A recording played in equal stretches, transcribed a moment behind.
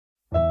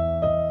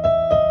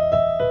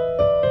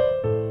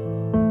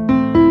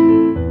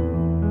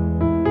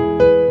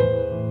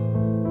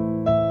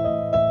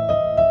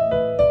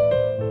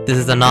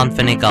This is Anand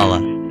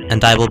Finigala,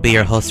 and I will be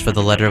your host for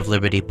the Letter of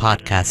Liberty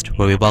podcast,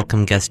 where we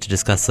welcome guests to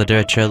discuss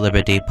literature,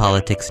 liberty,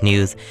 politics,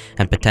 news,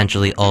 and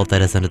potentially all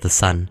that is under the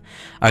sun.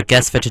 Our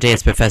guest for today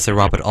is Professor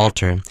Robert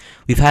Alter.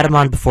 We've had him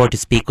on before to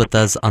speak with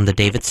us on the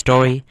David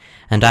story,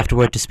 and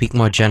afterward to speak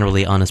more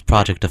generally on his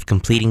project of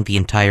completing the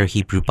entire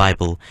Hebrew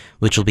Bible,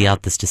 which will be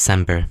out this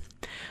December.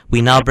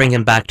 We now bring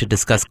him back to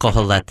discuss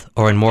Kohelet,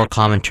 or in more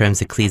common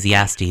terms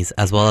Ecclesiastes,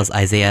 as well as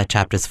Isaiah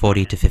chapters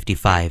 40 to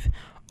 55,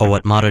 or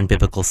what modern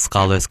biblical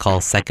scholars call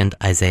Second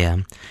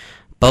Isaiah.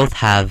 Both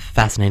have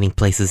fascinating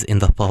places in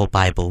the whole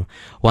Bible.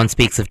 One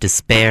speaks of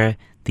despair,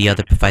 the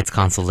other provides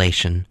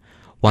consolation.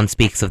 One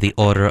speaks of the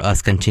order of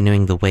us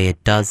continuing the way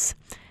it does,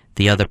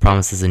 the other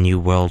promises a new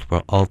world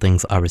where all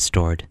things are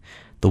restored.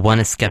 The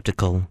one is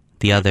skeptical,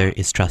 the other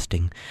is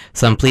trusting.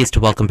 So I'm pleased to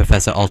welcome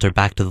Professor Alter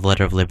back to the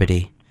Letter of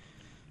Liberty.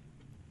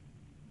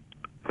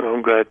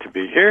 I'm glad to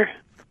be here.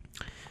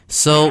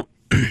 So,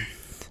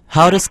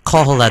 how does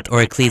Kohelet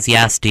or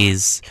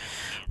Ecclesiastes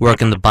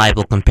work in the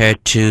Bible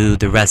compared to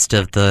the rest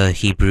of the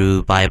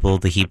Hebrew Bible,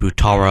 the Hebrew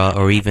Torah,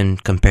 or even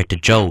compared to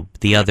Job,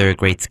 the other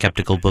great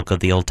skeptical book of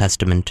the Old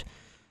Testament?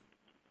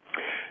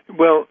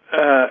 Well,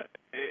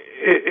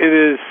 it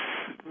is,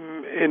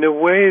 in a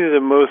way,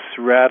 the most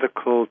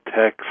radical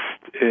text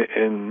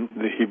in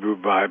the Hebrew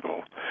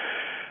Bible.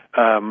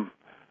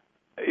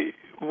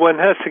 One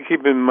has to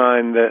keep in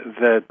mind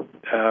that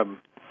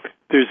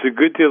there's a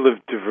good deal of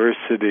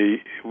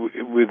diversity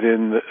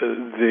within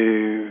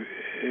the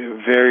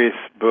various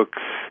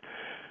books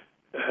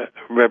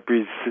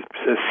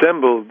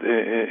assembled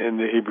in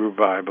the Hebrew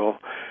Bible,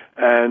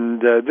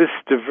 and this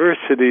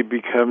diversity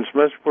becomes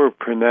much more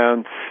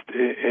pronounced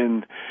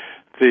in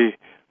the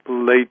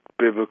late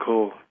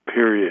biblical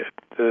period.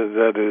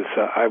 That is,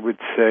 I would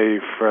say,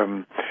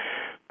 from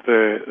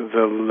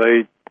the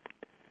late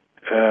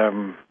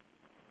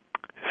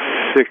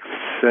 6th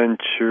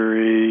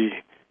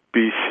century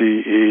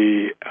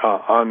BCE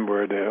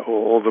onward,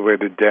 all the way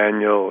to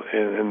Daniel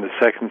in the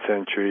 2nd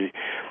century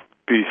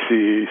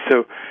BCE.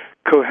 So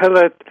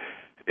Kohelet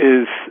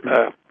is,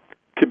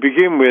 to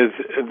begin with,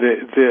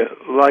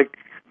 like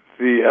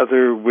the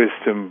other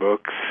wisdom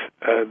books,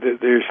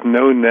 there's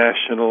no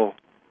national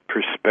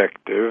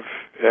perspective.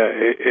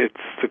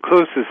 It's the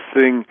closest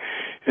thing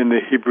in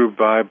the Hebrew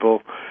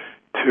Bible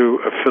to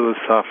a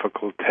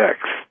philosophical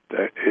text.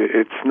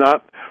 It's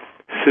not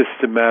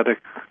systematic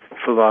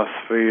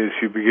philosophy as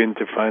you begin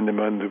to find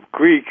among the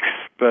Greeks,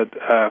 but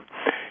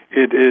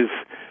it is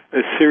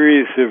a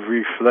series of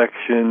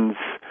reflections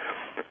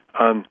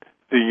on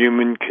the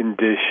human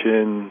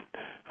condition,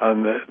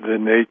 on the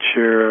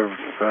nature of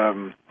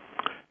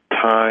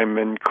time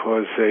and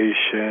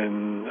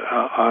causation,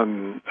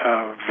 on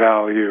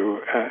value,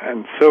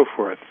 and so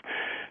forth.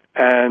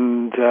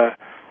 And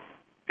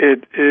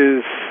it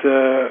is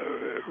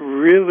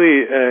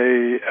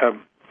really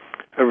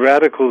a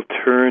radical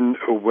turn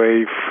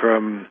away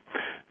from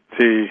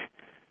the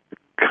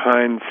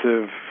kinds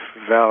of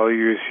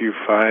values you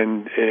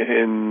find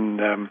in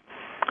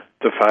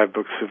the 5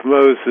 books of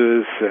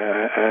Moses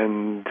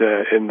and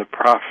in the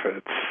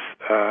prophets,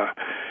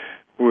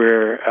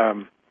 where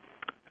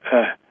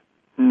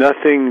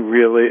nothing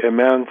really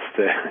amounts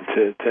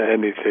to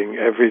anything.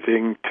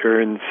 Everything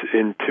turns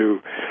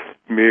into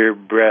mere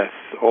breath.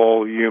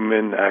 All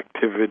human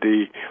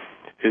activity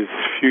is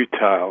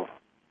futile.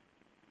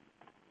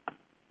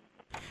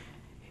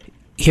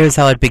 Here's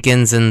how it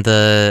begins in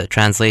the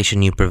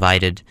translation you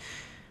provided.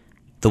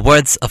 The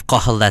words of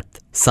Kohelet,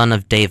 son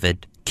of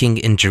David, king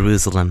in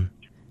Jerusalem.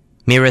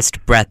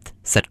 Merest breath,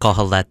 said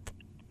Kohelet,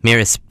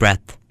 merest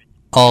breath.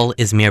 All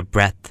is mere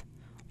breath.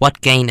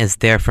 What gain is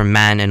there for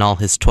man in all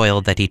his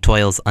toil that he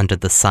toils under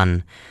the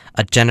sun?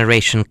 A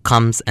generation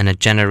comes and a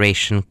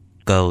generation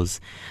goes,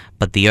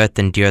 but the earth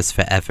endures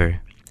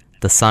forever.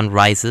 The sun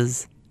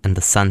rises and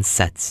the sun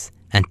sets,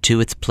 and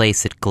to its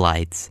place it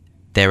glides.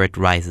 There it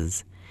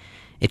rises.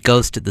 It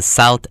goes to the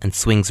south and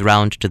swings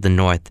round to the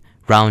north.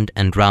 Round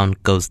and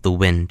round goes the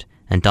wind,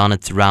 and on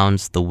its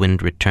rounds the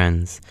wind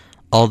returns.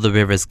 All the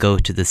rivers go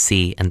to the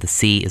sea, and the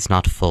sea is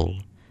not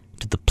full.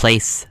 To the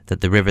place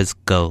that the rivers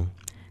go,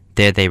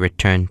 there they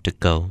return to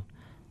go.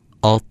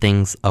 All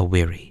things are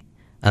weary.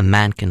 A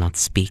man cannot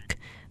speak.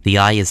 The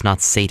eye is not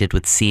sated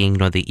with seeing,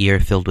 nor the ear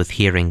filled with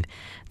hearing.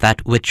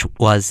 That which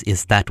was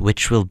is that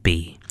which will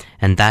be,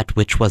 and that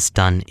which was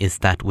done is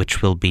that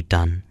which will be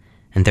done.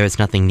 And there is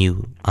nothing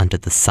new under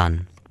the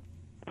sun.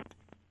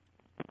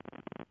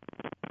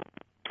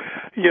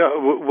 Yeah,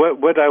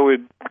 what I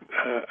would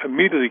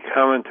immediately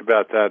comment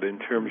about that in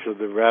terms of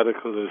the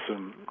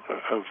radicalism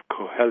of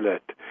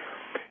Kohelet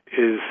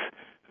is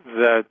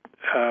that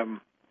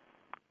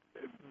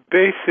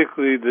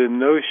basically the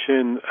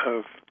notion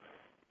of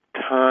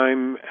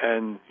time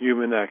and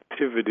human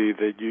activity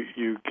that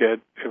you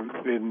get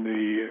in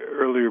the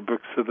earlier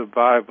books of the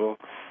Bible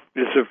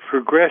is a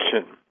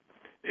progression.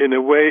 In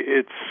a way,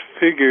 it's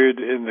figured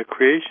in the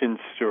creation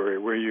story,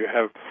 where you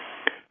have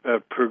a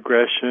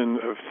progression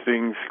of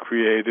things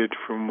created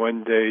from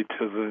one day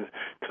to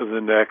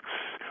the next,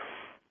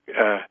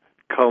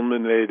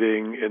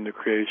 culminating in the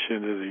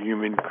creation of the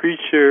human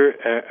creature,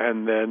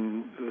 and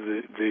then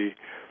the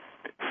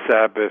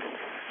Sabbath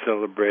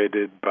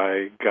celebrated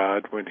by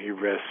God when he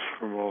rests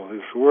from all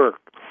his work.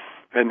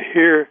 And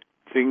here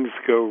things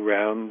go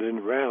round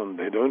and round.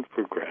 They don't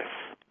progress.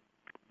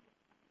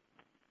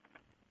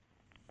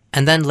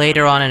 And then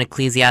later on in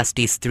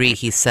Ecclesiastes 3,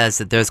 he says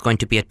that there's going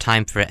to be a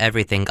time for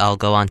everything. I'll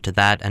go on to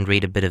that and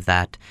read a bit of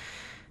that.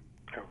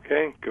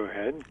 Okay, go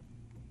ahead.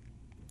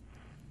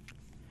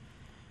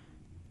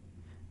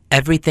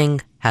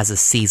 Everything has a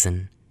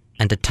season,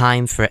 and a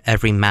time for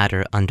every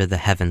matter under the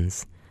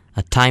heavens,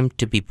 a time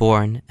to be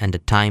born and a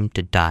time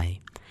to die,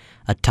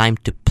 a time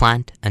to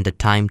plant and a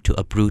time to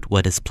uproot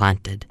what is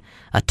planted,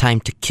 a time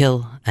to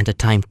kill and a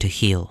time to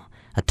heal,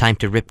 a time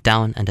to rip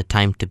down and a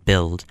time to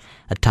build,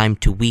 a time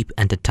to weep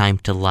and a time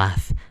to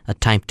laugh, a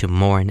time to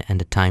mourn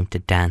and a time to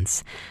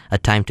dance, a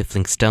time to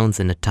fling stones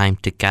and a time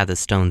to gather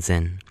stones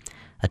in,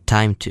 a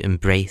time to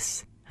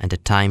embrace and a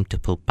time to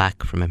pull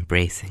back from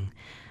embracing,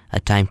 a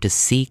time to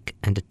seek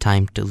and a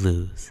time to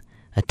lose,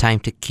 a time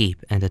to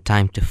keep and a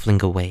time to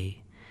fling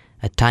away,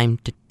 a time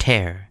to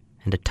tear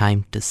and a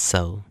time to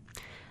sow,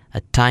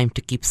 a time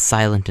to keep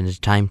silent and a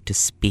time to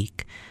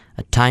speak,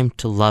 a time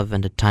to love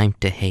and a time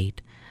to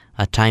hate,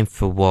 a time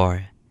for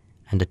war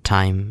and a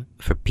time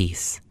for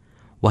peace.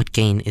 What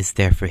gain is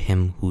there for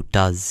him who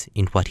does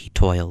in what he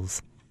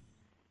toils?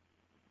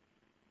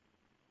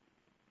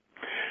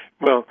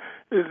 Well,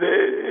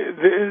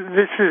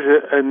 this is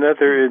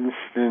another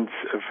instance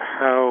of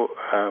how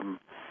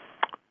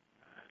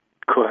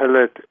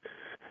Kohelet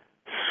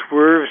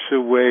swerves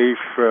away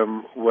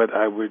from what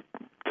I would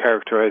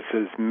characterize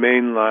as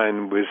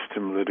mainline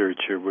wisdom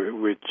literature,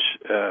 which,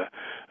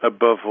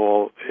 above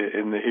all,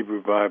 in the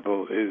Hebrew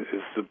Bible, is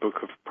the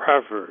book of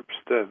Proverbs.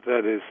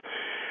 That is,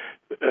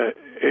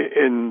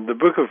 in the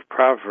book of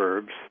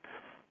Proverbs,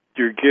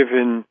 you're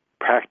given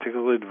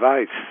practical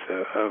advice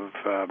of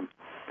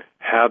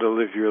how to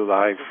live your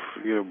life,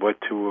 what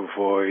to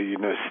avoid,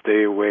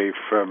 stay away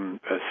from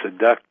a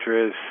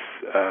seductress,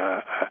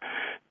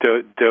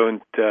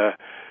 don't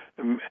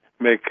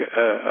make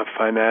a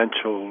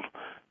financial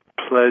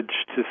pledge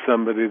to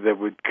somebody that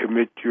would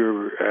commit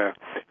your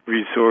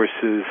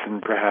resources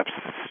and perhaps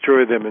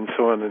destroy them, and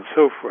so on and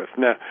so forth.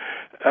 Now,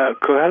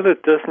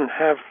 Kohelet doesn't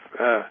have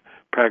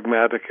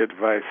pragmatic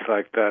advice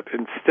like that.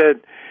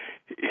 Instead,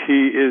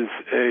 he is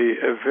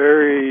a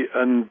very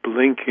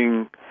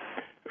unblinking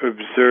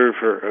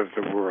observer of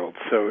the world.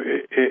 So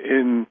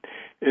in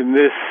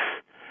this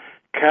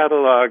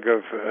catalog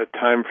of a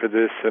time for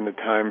this and a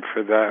time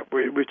for that,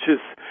 which is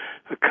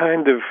a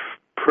kind of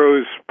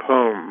prose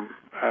poem,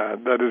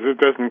 that is, it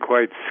doesn't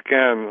quite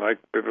scan like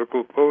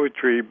biblical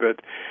poetry, but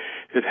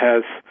it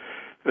has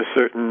a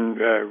certain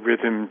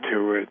rhythm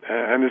to it,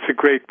 and it's a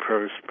great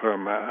prose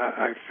poem.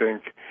 I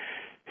think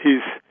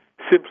he's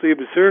simply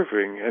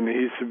observing, and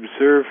he's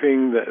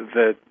observing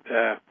that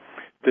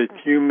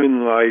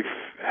human life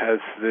has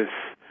this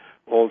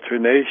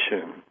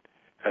alternation.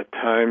 At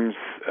times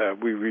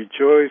we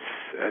rejoice,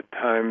 at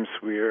times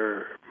we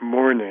are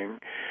mourning,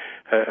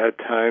 at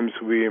times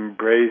we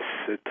embrace,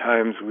 at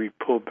times we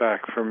pull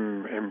back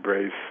from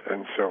embrace,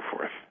 and so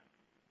forth.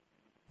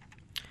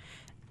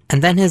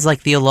 And then his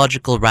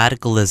theological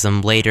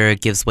radicalism later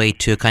gives way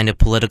to a kind of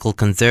political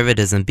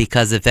conservatism,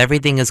 because if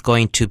everything is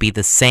going to be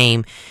the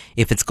same,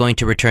 if it's going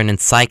to return in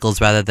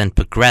cycles rather than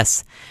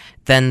progress,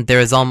 then there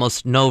is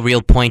almost no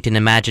real point in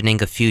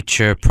imagining a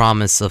future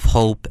promise of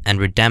hope and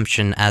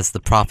redemption, as the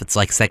prophets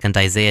like 2nd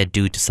Isaiah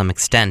do to some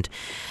extent.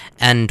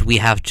 And we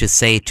have to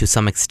say to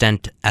some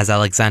extent, as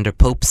Alexander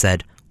Pope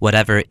said,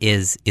 whatever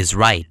is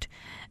right.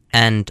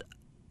 And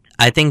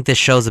I think this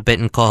shows a bit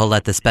in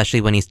Kohelet,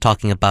 especially when he's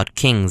talking about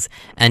kings.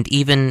 And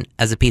even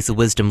as a piece of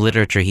wisdom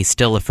literature, he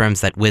still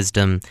affirms that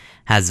wisdom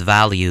has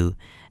value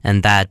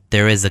and that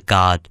there is a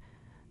God.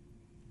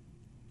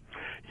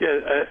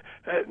 Yeah,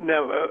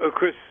 now, of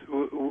course,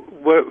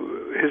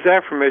 his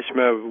affirmation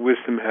about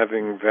wisdom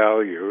having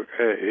value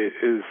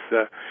is,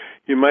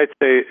 you might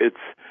say it's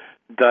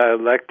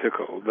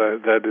dialectical.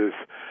 That is,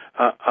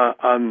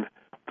 on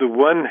the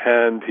one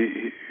hand,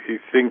 he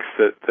thinks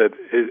that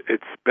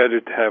it's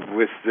better to have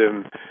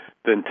wisdom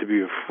than to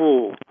be a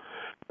fool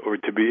or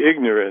to be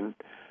ignorant.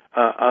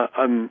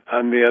 On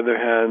the other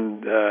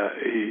hand,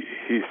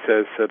 he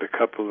says at a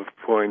couple of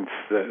points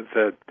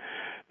that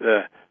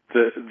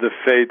the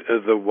fate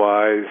of the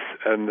wise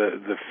and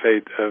the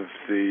fate of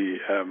the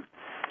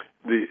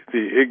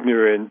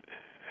ignorant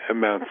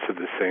amounts to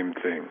the same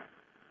thing.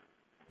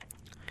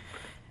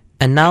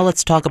 And now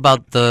let's talk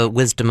about the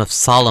wisdom of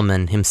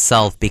Solomon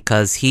himself,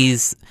 because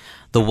he's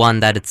the one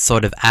that it's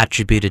sort of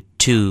attributed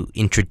to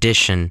in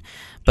tradition,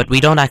 but we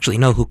don't actually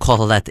know who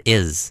Kohelet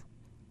is.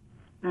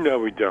 No,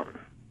 we don't.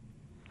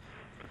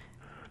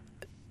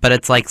 But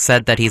it's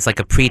said that he's a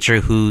preacher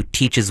who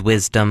teaches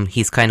wisdom.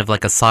 He's kind of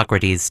like a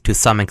Socrates to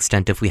some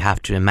extent, if we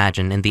have to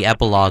imagine. In the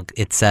epilogue,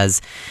 it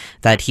says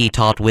that he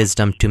taught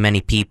wisdom to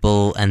many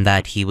people and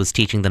that he was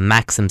teaching them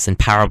maxims and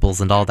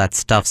parables and all that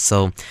stuff.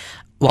 So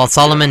while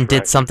Solomon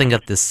did something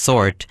of this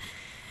sort,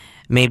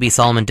 maybe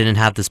Solomon didn't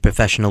have this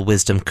professional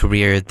wisdom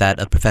career that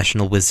a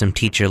professional wisdom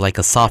teacher like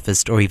a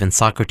sophist or even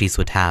Socrates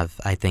would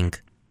have, I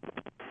think.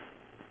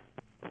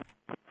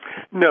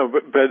 No,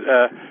 but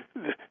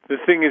the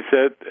thing is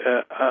that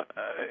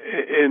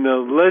in a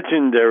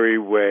legendary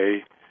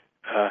way,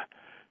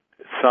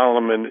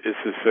 Solomon is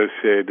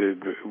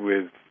associated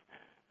with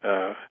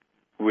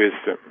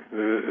wisdom.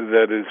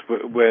 That is,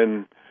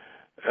 when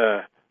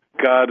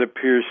God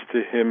appears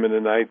to him in a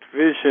night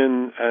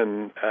vision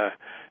and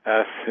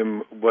asks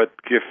him what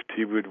gift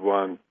he would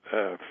want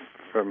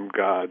from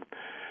God,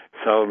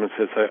 Solomon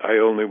says, I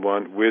only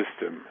want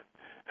wisdom.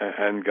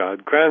 And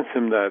God grants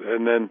him that.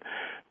 And then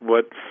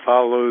what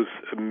follows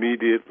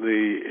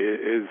immediately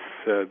is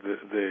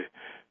the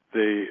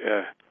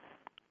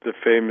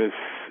famous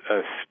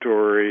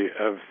story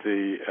of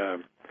the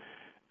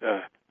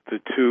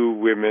two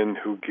women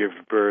who give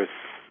birth,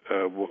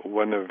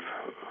 one of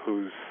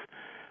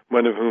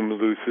whom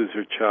loses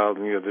her child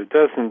and the other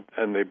doesn't,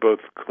 and they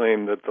both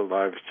claim that the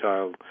live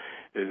child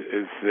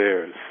is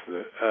theirs.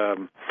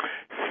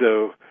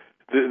 So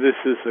this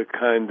is a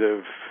kind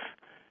of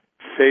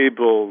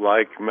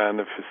fable-like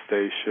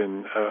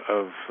manifestation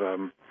of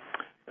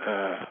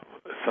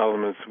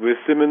Solomon's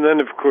wisdom. And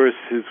then, of course,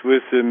 his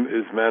wisdom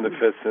is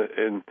manifested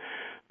in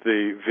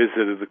the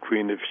visit of the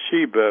Queen of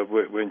Sheba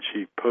when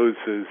she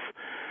poses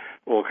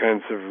all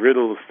kinds of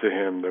riddles to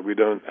him that we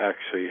don't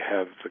actually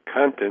have the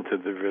content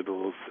of the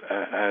riddles,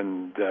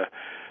 and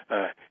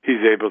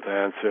he's able to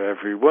answer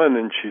every one,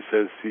 and she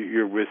says,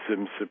 your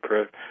wisdom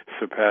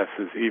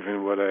surpasses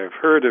even what I have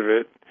heard of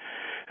it.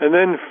 And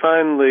then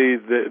finally,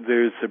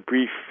 there's a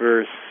brief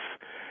verse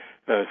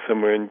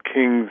somewhere in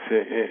Kings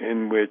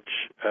in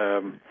which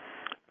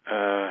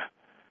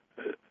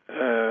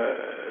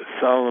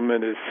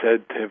Solomon is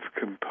said to have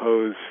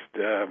composed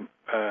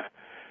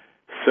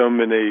so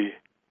many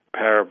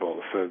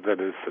parables,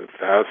 that is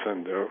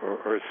 1,000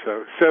 or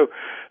so. So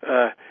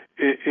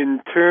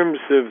in terms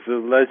of the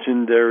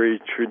legendary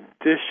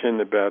tradition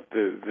about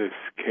this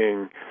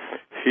king,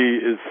 he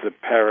is the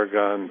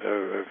paragon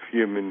of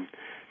human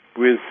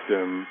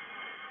wisdom,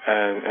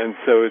 and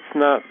so it's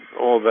not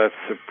all that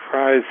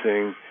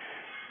surprising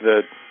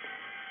that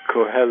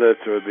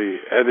Kohelet, or the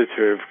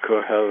editor of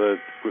Kohelet,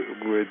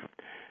 would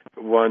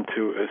want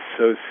to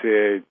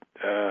associate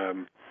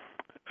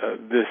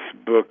this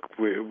book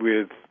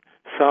with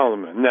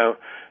Solomon. Now,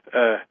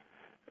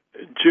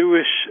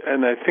 Jewish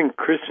and I think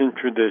Christian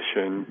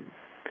tradition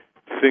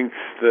thinks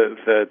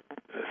that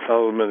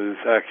Solomon is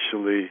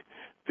actually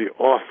the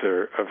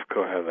author of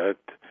Kohelet.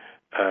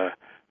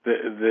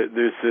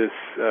 There's this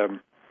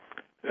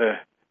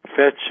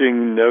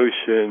fetching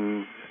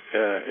notion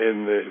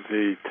in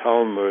the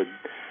Talmud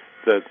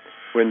that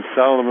when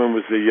Solomon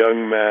was a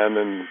young man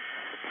and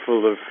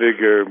full of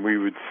vigor, we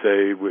would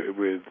say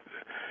with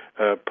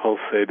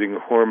pulsating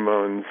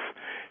hormones,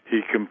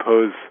 he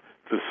composed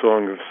the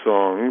Song of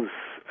Songs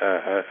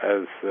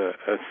as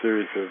a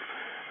series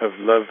of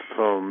love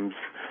poems.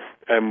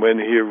 And when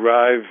he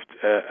arrived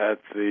at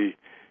the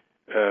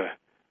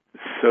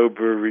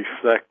sober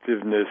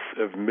reflectiveness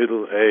of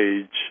middle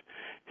age,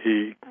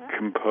 he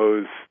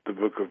composed the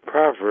Book of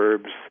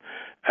Proverbs,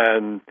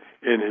 and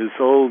in his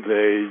old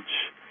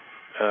age,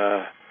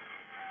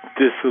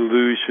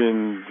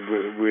 disillusioned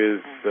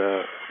with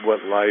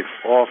what life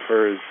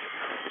offers,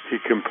 he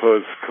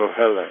composed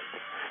Kohelet.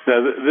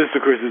 Now, this,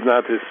 of course, is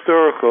not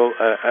historical,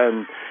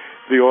 and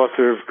the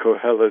author of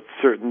Kohelet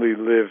certainly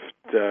lived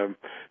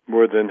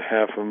more than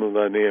half a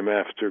millennium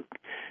after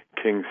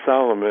King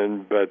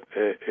Solomon, but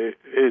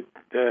it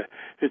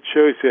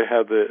shows you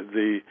how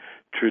the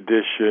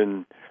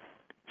tradition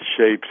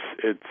shapes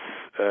its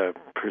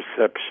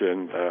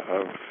perception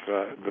of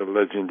the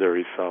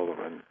legendary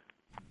Solomon.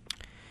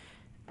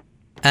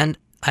 And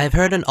I've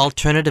heard an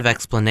alternative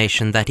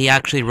explanation that he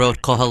actually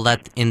wrote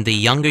Kohelet in the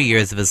younger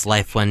years of his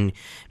life when,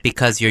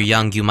 because you're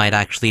young, you might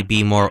actually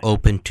be more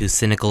open to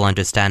cynical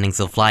understandings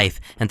of life,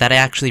 and that he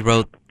actually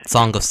wrote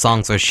Song of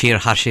Songs, or Shir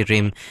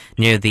HaShirim,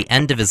 near the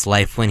end of his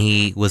life when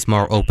he was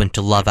more open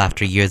to love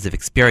after years of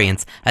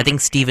experience. I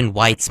think Stephen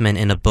Weitzman,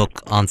 in a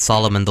book on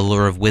Solomon, The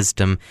Lure of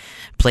Wisdom,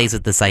 plays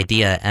with this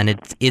idea, and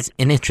it is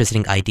an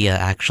interesting idea,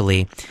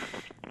 actually.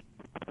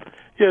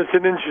 Yeah, it's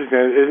an interesting.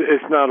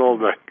 It's not all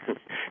that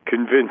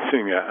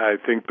convincing, I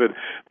think, but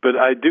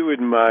I do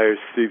admire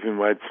Stephen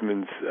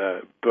Weitzman's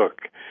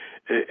book.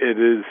 It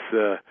is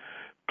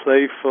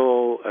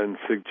playful and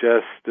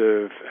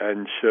suggestive,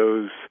 and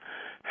shows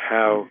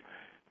how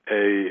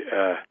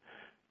a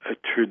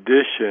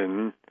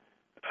tradition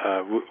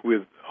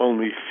with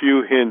only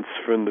few hints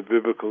from the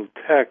biblical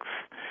text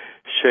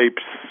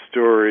shapes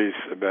stories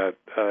about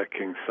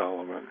King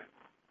Solomon.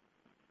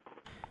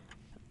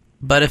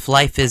 But if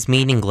life is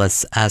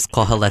meaningless, as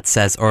Kohelet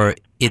says, or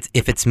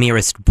if it's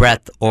merest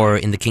breath, or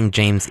in the King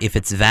James, if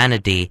it's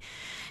vanity,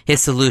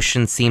 his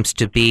solution seems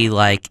to be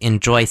like,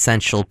 enjoy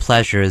sensual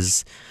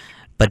pleasures,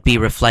 but be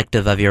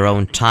reflective of your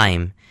own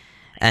time.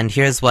 And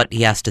here's what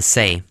he has to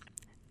say.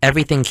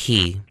 Everything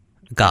he,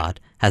 God,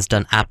 has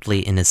done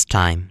aptly in his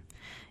time.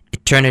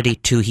 Eternity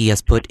too he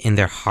has put in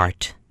their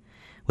heart.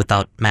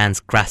 without man's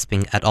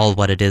grasping at all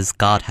what it is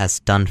God has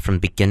done from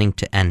beginning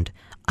to end.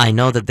 I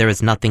know that there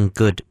is nothing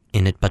good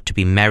in it but to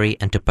be merry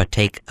and to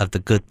partake of the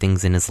good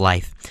things in his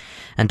life.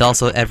 And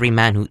also every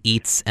man who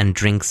eats and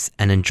drinks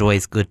and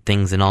enjoys good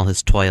things in all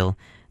his toil,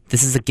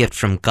 this is a gift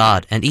from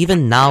God. And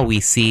even now we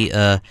see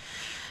a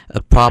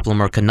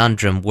problem or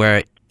conundrum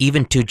where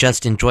even to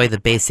just enjoy the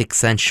basic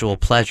sensual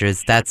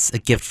pleasures, that's a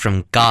gift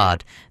from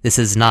God. This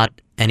is not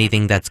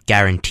anything that's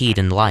guaranteed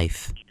in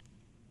life.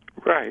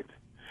 Right.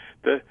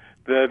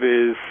 That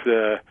is,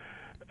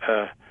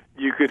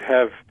 you could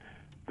have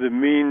the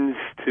means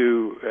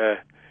to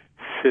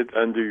sit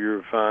under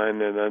your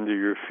vine and under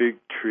your fig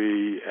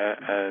tree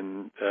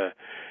and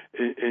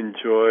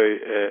enjoy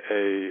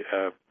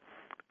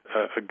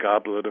a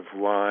goblet of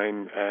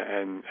wine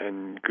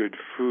and good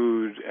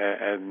food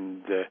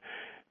and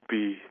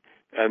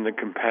the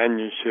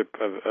companionship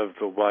of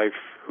the wife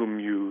whom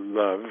you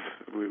love,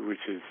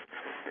 which is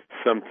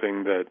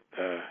something that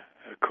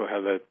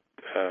Kohelet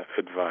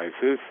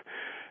advises.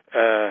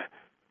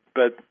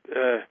 But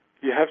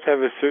you have to have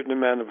a certain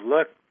amount of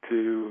luck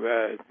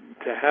to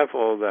have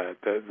all that.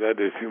 That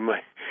is, you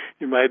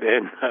might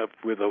end up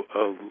with a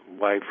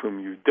wife whom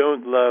you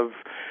don't love.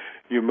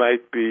 You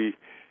might be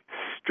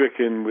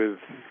stricken with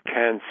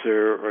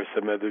cancer or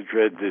some other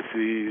dread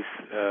disease.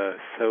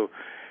 So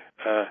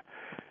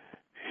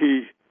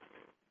he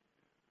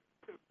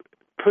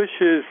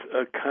pushes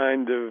a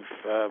kind of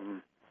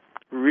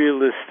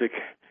realistic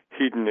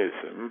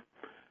hedonism.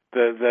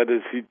 That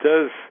is, he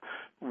does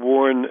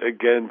warn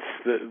against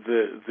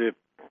the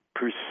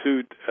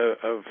pursuit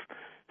of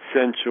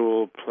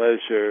sensual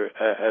pleasure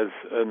as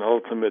an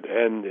ultimate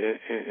end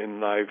in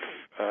life.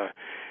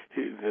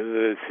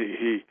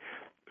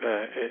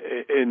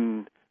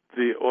 In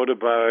the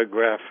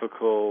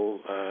autobiographical,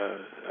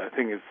 I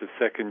think it's the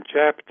second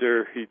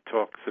chapter, he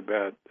talks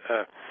about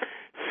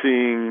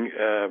seeing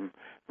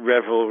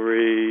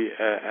revelry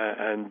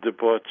and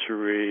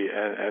debauchery,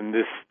 and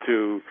this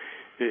too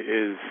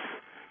is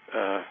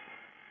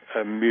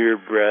a mere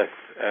breath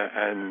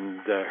and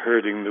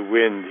hurting the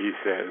wind, he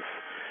says.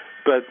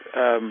 But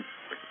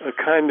a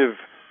kind of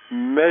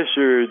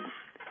measured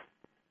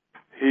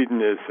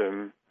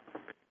hedonism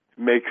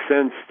makes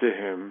sense to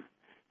him,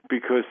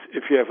 because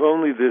if you have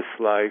only this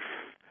life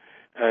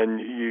and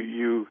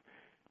you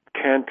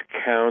can't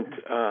count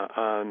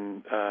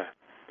on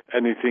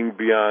anything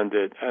beyond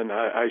it, and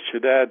I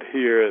should add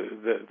here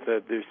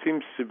that there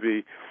seems to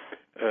be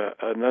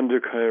an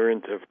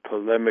undercurrent of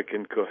polemic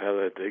in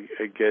Kohelet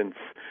against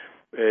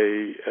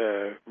a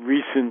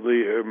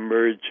recently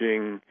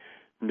emerging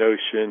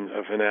notion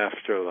of an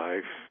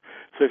afterlife.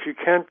 So if you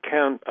can't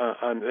count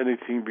on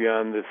anything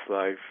beyond this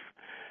life,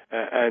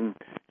 and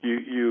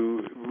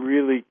you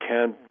really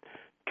can't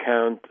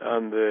count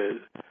on the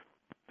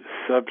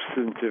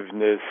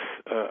substantiveness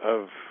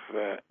of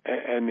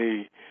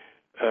any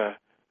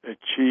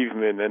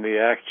achievement, any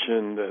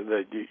action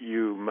that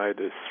you might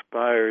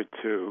aspire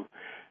to,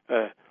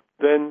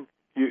 then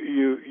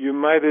you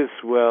might as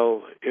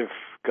well, if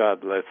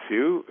God lets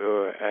you,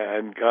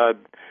 and God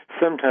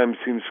sometimes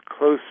seems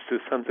close to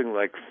something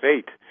like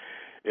fate,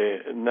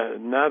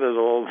 not at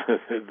all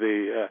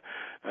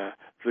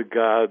the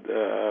God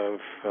of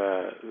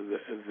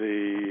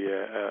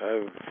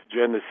of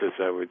Genesis,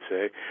 I would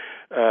say.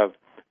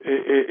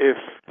 If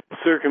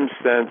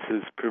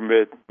circumstances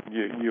permit,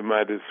 you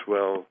might as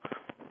well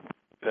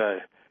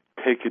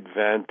take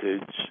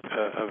advantage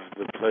of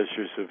the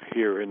pleasures of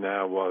here and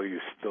now while you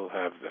still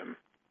have them.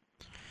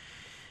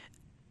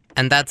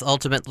 And that's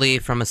ultimately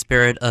from a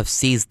spirit of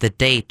seize the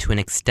day to an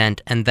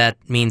extent, and that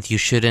means you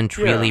shouldn't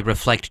really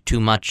reflect too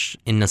much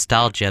in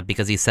nostalgia,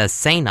 because he says,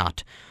 "Say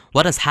not,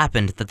 what has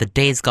happened that the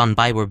days gone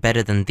by were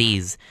better than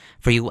these?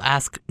 For you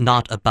ask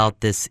not about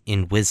this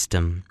in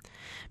wisdom."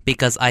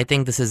 Because I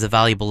think this is a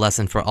valuable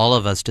lesson for all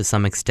of us to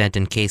some extent,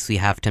 in case we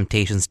have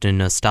temptations to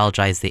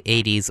nostalgize the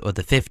 80s or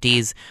the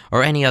 50s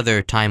or any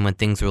other time when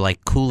things were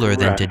like cooler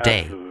than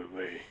today.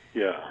 Absolutely,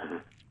 yeah.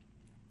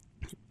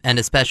 And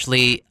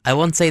especially, I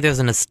won't say there's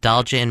a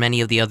nostalgia in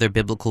many of the other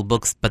biblical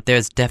books, but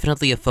there's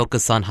definitely a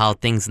focus on how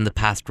things in the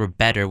past were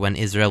better when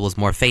Israel was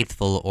more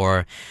faithful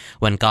or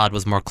when God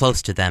was more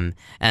close to them.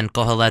 And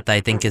Kohelet, I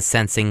think, is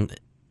sensing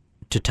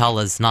to tell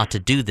us not to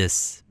do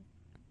this.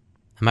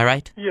 Am I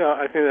right? Yeah,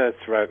 I think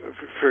that's right.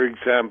 For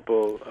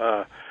example,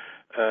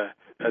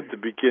 at the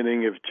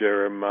beginning of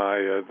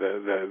Jeremiah,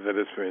 that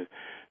is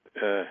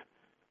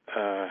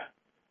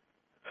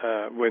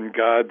when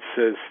God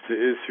says to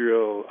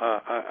Israel,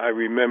 I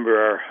remember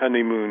our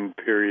honeymoon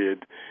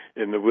period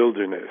in the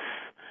wilderness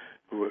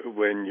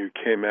when you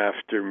came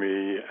after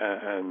me,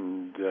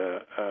 and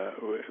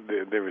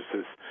there was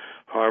this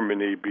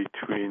harmony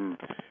between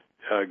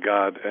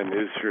God and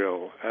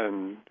Israel.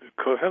 And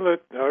Kohelet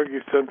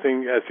argues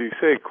something, as you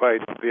say,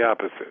 quite the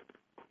opposite.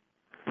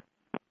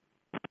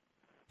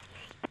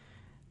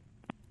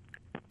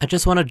 I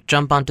just want to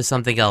jump onto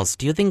something else.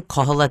 Do you think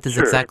Kohelet is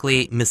Sure.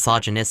 exactly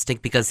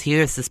misogynistic? Because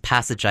here's this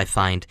passage I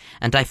find,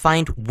 and I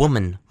find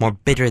woman more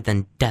bitter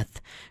than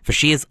death, for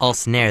she is all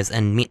snares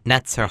and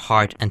nets her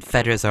heart and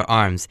fetters her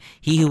arms.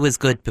 He who is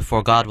good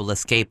before God will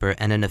escape her,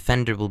 and an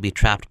offender will be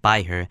trapped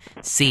by her.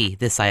 See,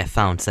 this I have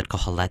found, said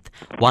Kohelet,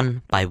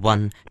 one by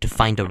one to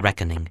find a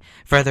reckoning.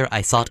 Further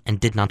I sought and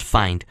did not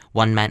find.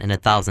 One man in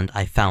 1,000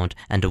 I found,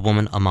 and a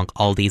woman among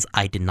all these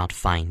I did not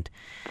find.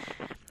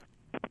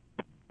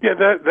 Yeah,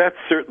 that's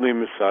certainly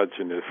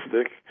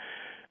misogynistic,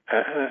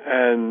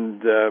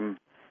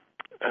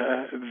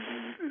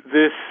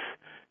 this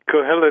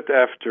Kohelet,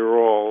 after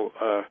all,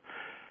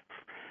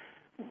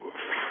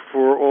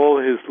 for all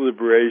his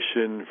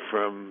liberation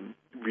from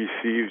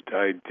received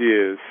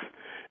ideas,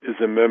 is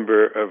a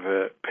member of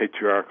a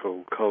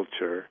patriarchal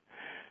culture,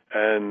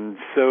 and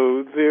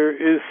so there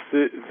is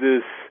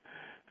this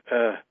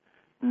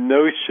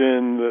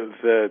notion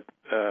that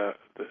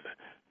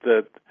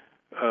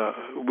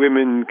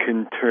women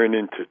can turn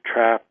into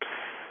traps,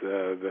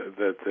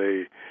 that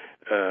they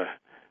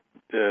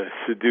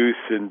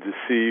seduce and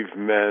deceive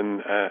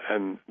men,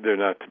 and they're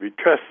not to be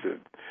trusted.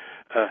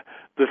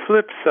 The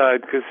flip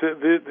side, because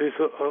there's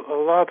a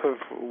lot of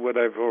what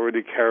I've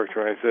already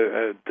characterized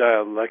a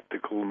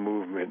dialectical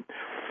movement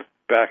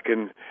back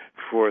and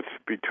forth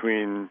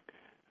between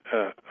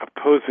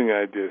opposing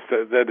ideas.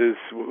 That is,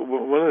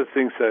 one of the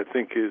things that I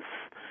think is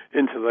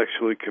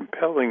intellectually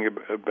compelling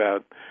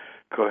about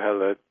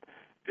Kohelet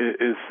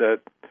is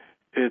that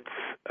it's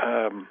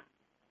a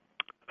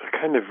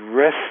kind of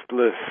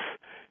restless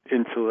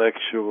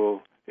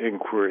intellectual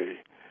inquiry.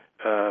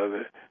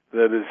 That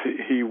is,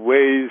 he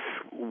weighs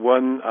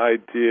one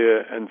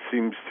idea and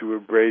seems to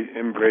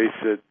embrace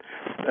it,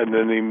 and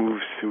then he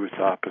moves to its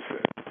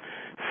opposite.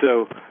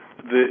 So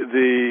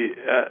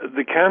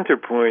the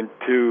counterpoint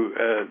to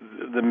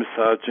the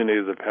misogyny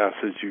of the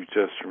passage you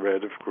just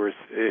read, of course,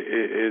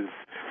 is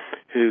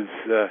his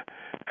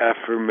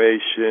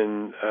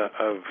affirmation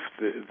of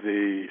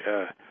the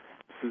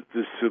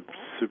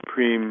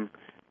supreme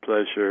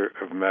pleasure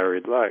of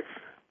married life.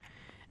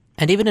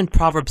 And even in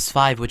Proverbs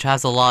 5, which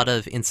has a lot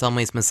of, in some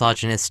ways,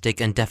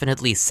 misogynistic and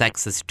definitely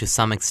sexist to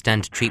some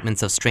extent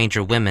treatments of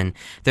stranger women,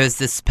 there's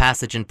this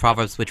passage in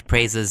Proverbs which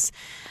praises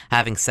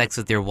having sex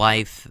with your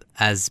wife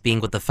as being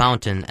with the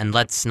fountain, and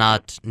let's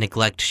not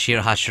neglect Shir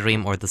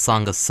HaShirim, or the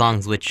Song of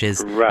Songs, which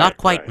is not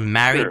quite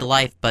married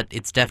life, but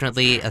it's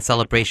definitely a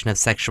celebration of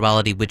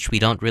sexuality, which we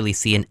don't really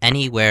see in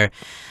anywhere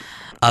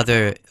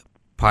other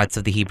parts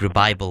of the Hebrew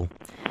Bible.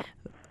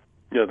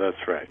 Yeah,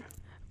 that's right.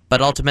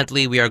 But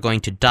ultimately we are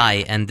going to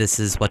die, and this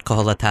is what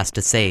Kohelet has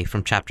to say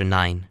from chapter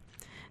 9.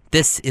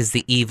 This is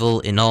the evil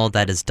in all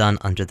that is done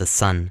under the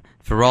sun.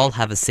 For all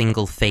have a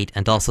single fate,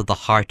 and also the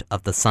heart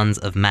of the sons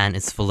of man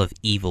is full of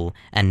evil,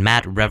 and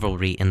mad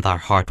revelry in their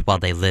heart while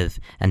they live,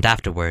 and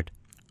afterward,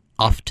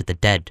 off to the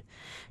dead.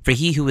 For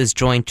he who is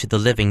joined to the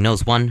living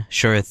knows one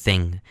sure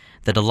thing,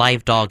 that a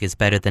live dog is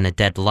better than a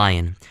dead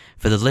lion.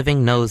 For the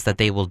living knows that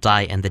they will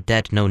die, and the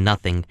dead know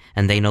nothing,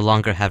 and they no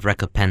longer have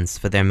recompense,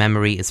 for their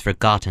memory is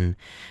forgotten,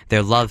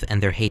 their love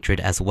and their hatred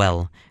as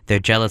well, their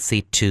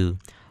jealousy too,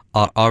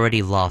 are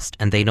already lost,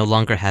 and they no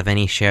longer have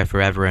any share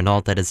forever in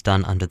all that is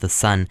done under the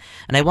sun.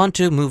 And I want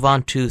to move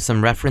on to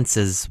some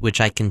references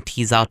which I can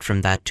tease out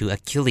from that to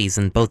Achilles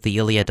in both the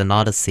Iliad and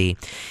Odyssey.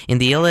 In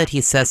the Iliad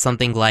he says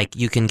something like,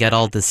 you can get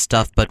all this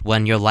stuff, but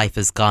when your life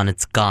is gone,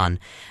 it's gone.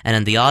 And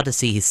in the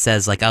Odyssey he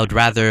says, like, I would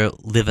rather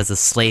live as a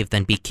slave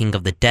than be king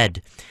of the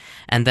dead.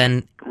 And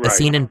then a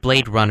scene in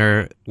Blade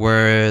Runner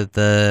where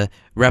the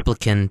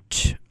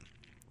replicant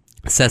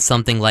says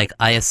something like,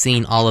 I have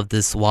seen all of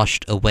this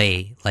washed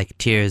away like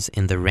tears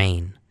in the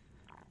rain.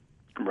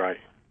 Right.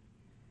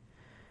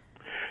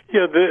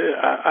 Yeah,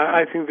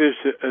 I think there's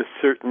a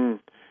certain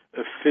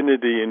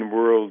affinity in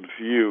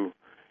worldview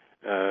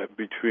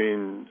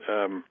between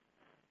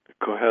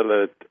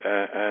Kohelet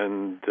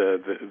and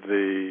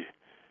the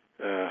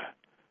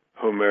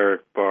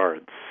Homeric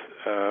bards.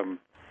 I'm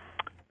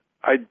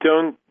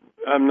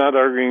not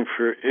arguing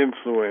for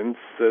influence.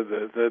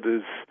 That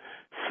is,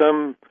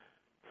 some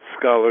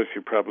scholars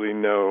you probably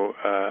know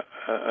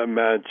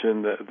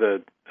imagine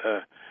that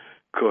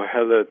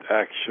Kohelet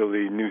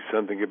actually knew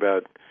something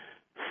about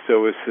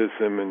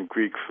Stoicism and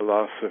Greek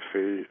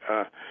philosophy.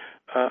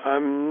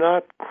 I'm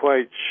not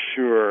quite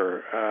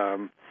sure.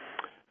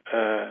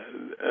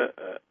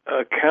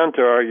 A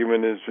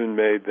counter-argument has been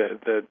made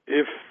that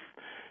if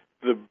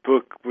the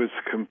book was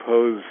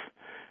composed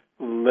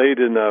late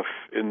enough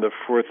in the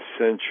 4th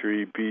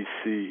century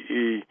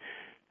BCE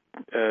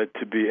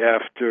to be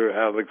after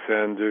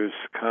Alexander's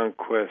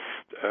conquest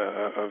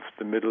of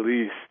the Middle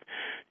East,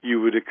 you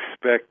would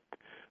expect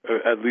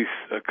at least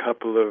a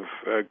couple of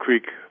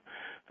Greek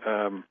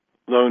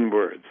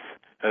loanwords,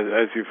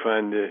 as you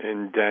find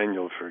in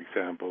Daniel, for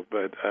example.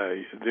 But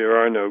there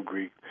are no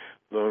Greek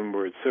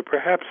loanwords. So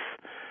perhaps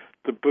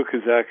the book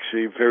is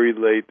actually very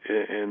late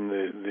in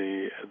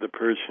the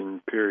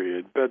Persian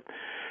period. But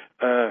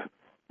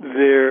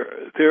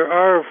there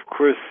are, of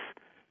course,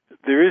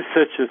 there is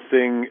such a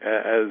thing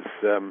as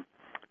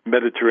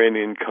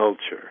Mediterranean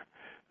culture.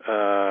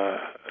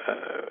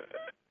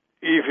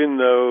 Even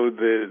though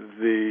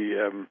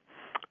the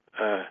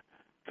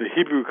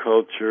Hebrew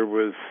culture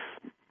was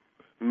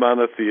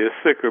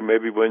monotheistic, or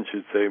maybe one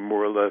should say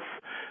more or less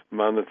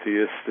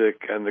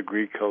monotheistic, and the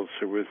Greek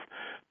culture was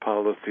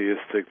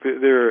polytheistic,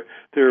 there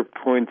are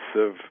points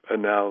of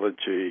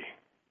analogy.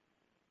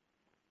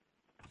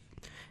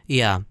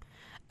 Yeah,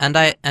 and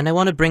I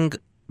want to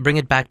bring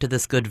it back to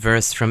this good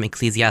verse from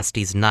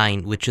Ecclesiastes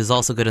 9, which is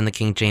also good in the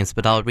King James,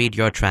 but I'll read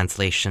your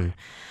translation.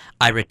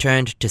 I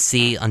returned to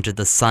see under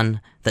the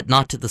sun that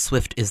not to the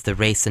swift is the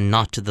race, and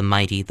not to the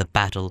mighty the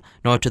battle,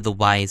 nor to the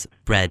wise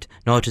bread,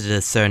 nor to the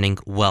discerning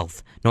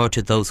wealth, nor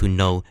to those who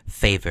know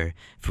favor,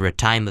 for a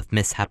time of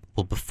mishap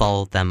will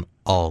befall them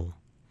all.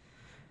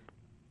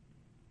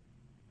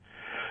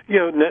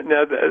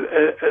 Now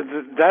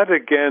that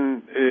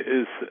again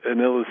is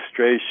an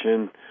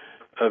illustration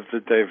of the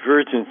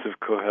divergence of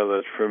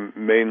Kohelet from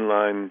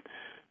mainline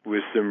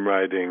wisdom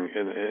writing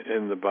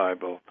in the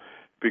Bible.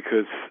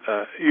 Because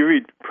you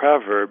read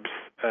Proverbs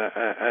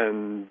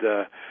and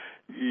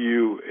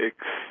you're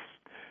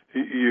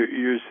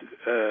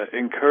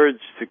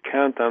encouraged to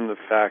count on the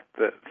fact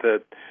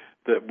that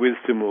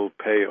wisdom will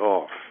pay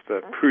off,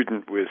 that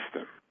prudent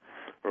wisdom,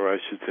 or I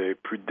should say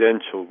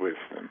prudential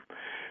wisdom.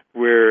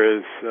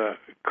 Whereas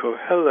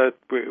Kohelet,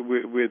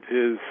 with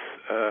his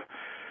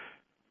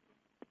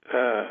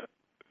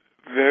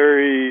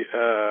very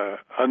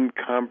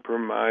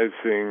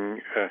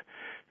uncompromising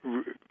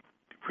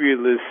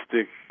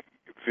realistic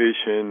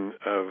vision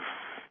of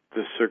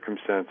the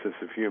circumstances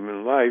of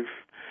human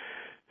life,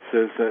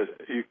 says that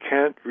you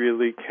can't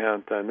really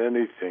count on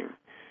anything.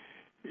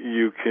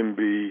 You can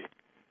be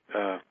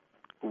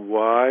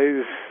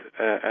wise,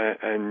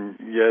 and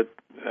yet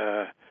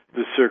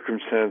the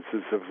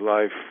circumstances of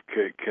life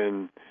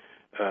can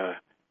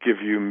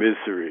give you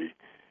misery.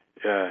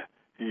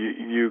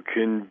 You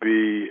can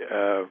be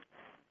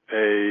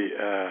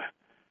a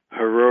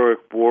heroic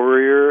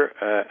warrior,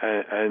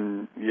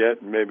 and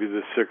yet maybe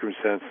the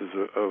circumstances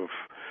of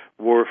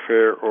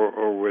warfare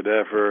or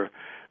whatever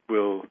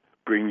will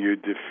bring you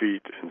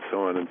defeat, and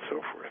so on and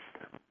so forth.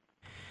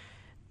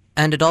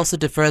 And it also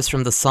differs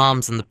from the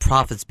Psalms and the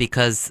prophets,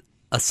 because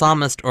a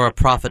psalmist or a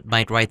prophet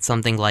might write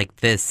something like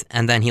this,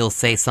 and then he'll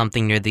say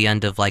something near the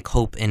end of like,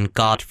 hope in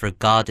God, for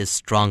God is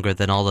stronger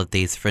than all of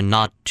these, for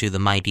not to the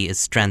mighty is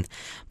strength,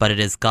 but it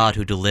is God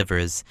who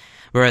delivers.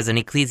 Whereas in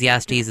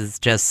Ecclesiastes it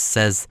just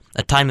says,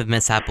 a time of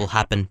mishap will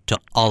happen to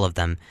all of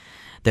them.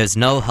 There's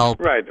no help.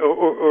 Right,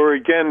 or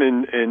again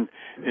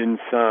in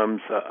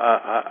Psalms,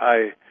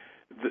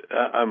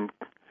 I'm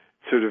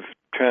sort of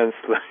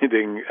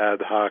translating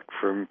ad hoc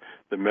from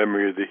the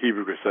memory of the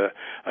Hebrew, because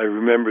I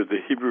remember the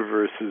Hebrew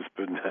verses,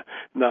 but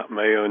not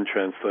my own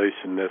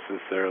translation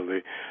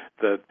necessarily,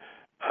 that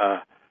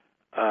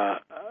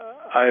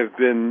I've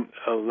been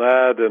a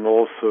lad and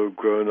also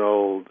grown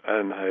old,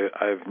 and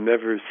I've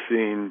never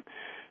seen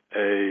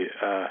a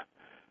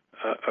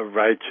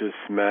righteous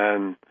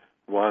man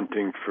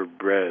wanting for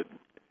bread.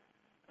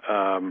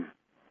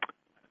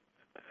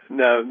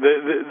 Now,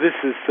 this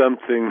is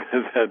something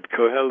that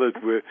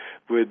Kohelet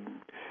would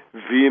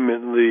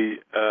vehemently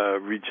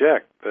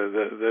reject.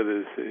 That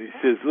is, he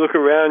says, look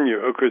around you.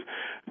 Of course,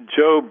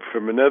 Job,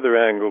 from another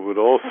angle, would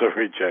also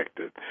reject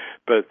it.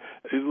 But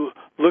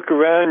look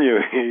around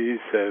you, he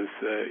says.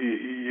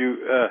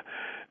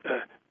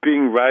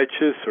 Being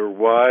righteous or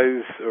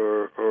wise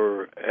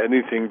or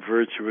anything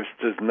virtuous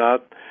does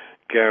not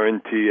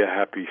guarantee a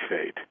happy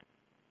fate.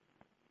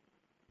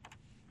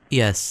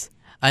 Yes.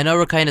 I know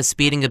we're kind of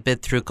speeding a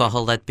bit through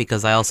Kohelet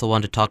because I also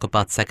want to talk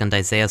about 2nd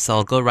Isaiah, so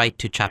I'll go right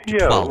to chapter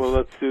 12. Yeah, well,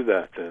 let's do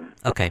that then.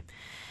 Okay.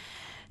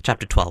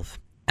 Chapter 12.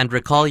 And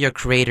recall your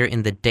Creator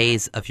in the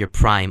days of your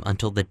prime,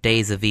 until the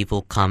days of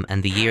evil come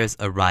and the years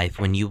arrive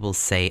when you will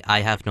say, I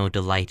have no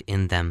delight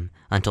in them,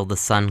 until the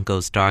sun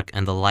goes dark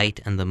and the light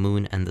and the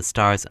moon and the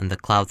stars and the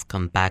clouds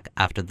come back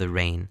after the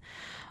rain.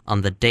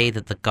 On the day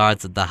that the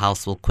guards of the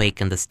house will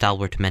quake and the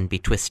stalwart men be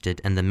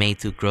twisted and the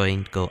maids who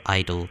groan go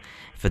idle,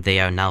 for they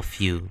are now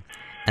few.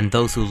 And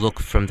those who look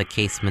from the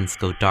casements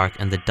go dark,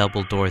 and the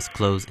double doors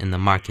close in the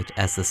market,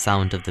 as the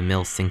sound of the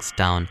mill sinks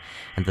down,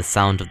 and the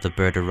sound of the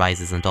bird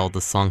arises, and all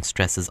the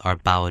songstresses are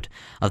bowed.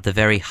 Of the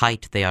very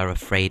height they are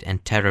afraid,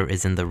 and terror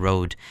is in the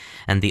road.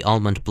 And the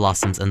almond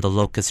blossoms, and the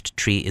locust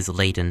tree is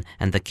laden,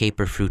 and the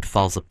caper fruit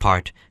falls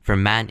apart. For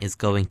man is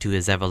going to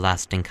his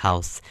everlasting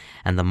house,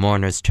 and the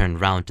mourners turn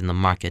round in the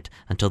market,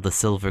 until the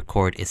silver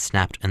cord is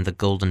snapped, and the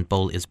golden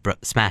bowl is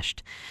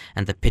smashed,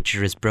 and the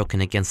pitcher is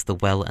broken against the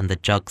well, and the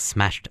jug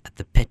smashed at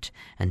the pit,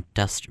 and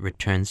dust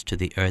returns to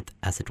the earth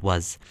as it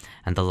was,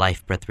 and the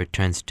life breath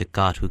returns to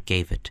God who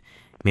gave it.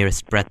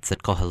 Merest breath,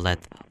 said Kohelet,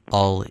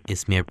 all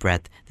is mere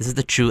breath. This is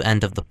the true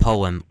end of the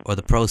poem, or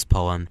the prose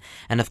poem.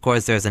 And of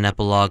course there's an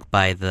epilogue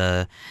by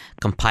the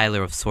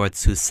compiler of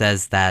sorts who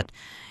says that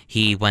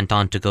he went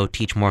on to go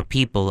teach more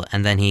people,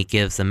 and then he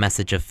gives a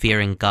message of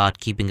fearing God,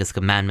 keeping his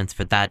commandments,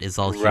 for that is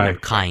all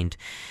humankind.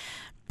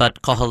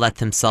 But Kohelet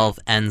himself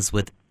ends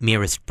with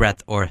merest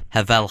breath, or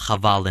Havel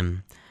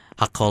Havalim,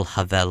 Hakol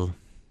Havel.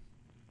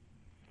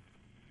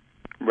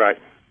 Right.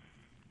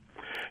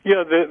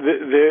 Yeah, this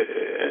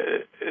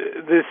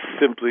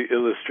simply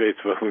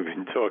illustrates what we've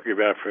been talking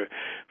about for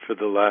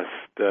the last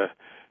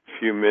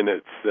few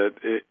minutes. That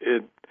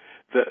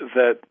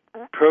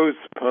prose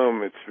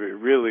poem, it's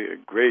really a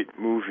great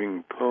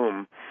moving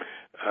poem.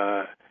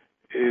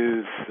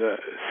 Is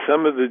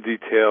some of the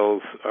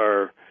details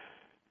are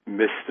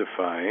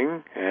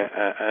mystifying,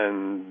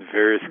 and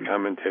various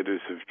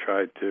commentators have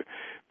tried to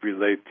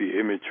relate the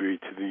imagery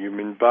to the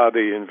human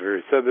body and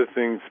various other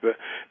things, but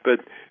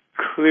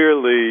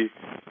clearly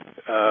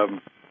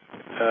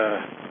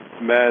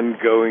man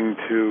going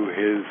to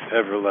his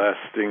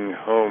everlasting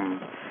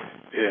home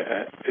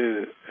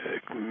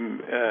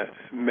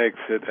makes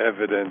it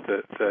evident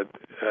that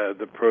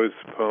the prose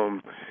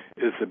poem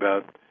is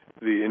about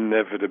the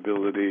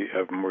inevitability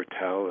of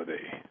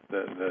mortality.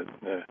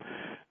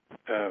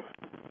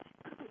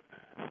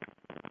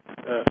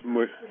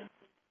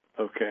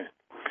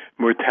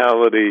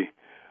 Mortality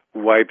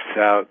wipes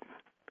out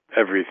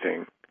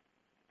everything.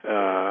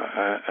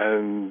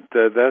 And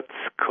that's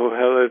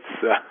Kohelet's,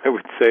 I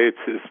would say it's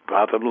his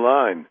bottom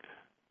line.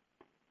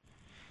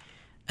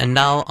 And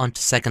now on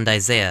to 2nd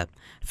Isaiah.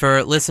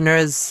 For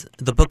listeners,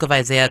 the book of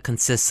Isaiah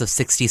consists of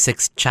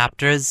 66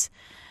 chapters,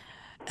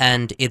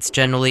 and it's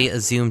generally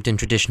assumed in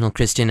traditional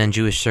Christian and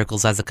Jewish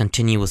circles as a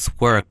continuous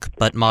work,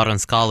 but modern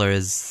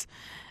scholars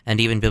and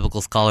even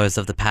biblical scholars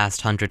of the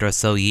past 100 or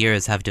so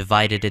years have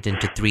divided it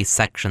into 3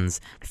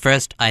 sections.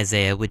 First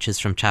Isaiah, which is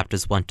from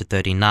chapters 1 to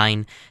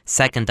 39,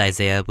 second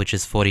Isaiah, which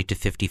is 40 to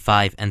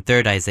 55, and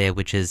third Isaiah,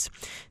 which is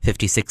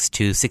 56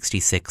 to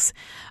 66.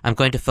 I'm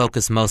going to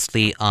focus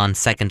mostly on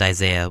second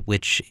Isaiah,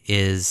 which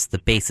is the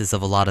basis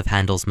of a lot of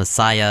Handel's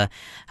Messiah,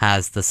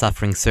 has the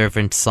suffering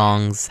servant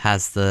songs,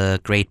 has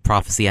the great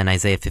prophecy in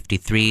Isaiah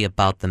 53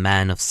 about the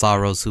man of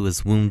sorrows who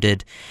is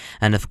wounded,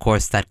 and of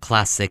course that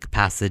classic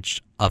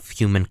passage of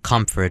human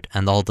comfort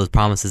and all the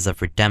promises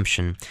of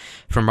redemption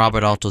from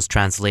Robert Alto's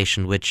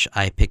translation, which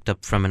I picked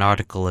up from an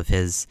article of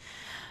his.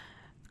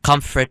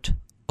 Comfort,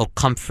 O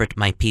comfort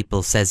my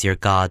people, says your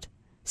God.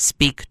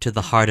 Speak to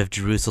the heart of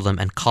Jerusalem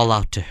and call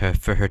out to her,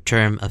 for her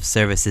term of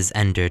service is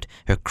ended,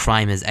 her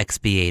crime is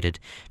expiated,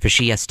 for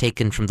she has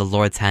taken from the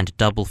Lord's hand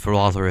double for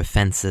all her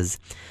offenses.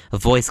 A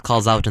voice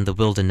calls out in the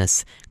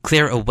wilderness,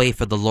 clear a way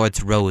for the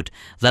Lord's road,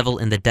 level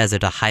in the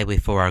desert a highway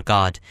for our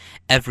God.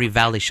 Every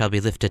valley shall be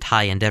lifted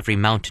high, and every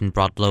mountain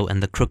brought low,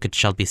 and the crooked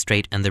shall be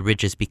straight, and the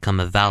ridges become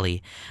a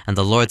valley. And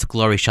the Lord's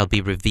glory shall be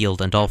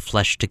revealed, and all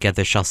flesh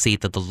together shall see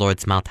that the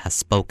Lord's mouth has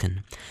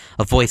spoken.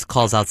 A voice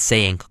calls out,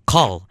 saying,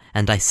 Call!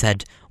 And I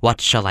said,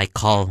 What shall I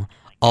call?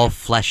 All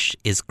flesh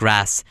is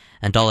grass,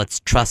 and all its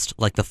trust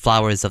like the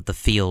flowers of the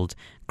field.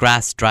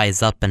 Grass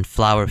dries up and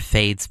flower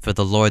fades, for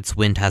the Lord's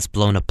wind has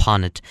blown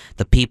upon it.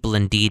 The people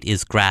indeed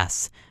is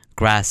grass.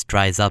 Grass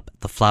dries up,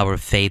 the flower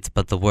fades,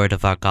 but the word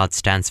of our God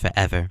stands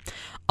forever.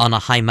 On a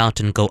high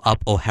mountain go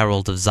up, O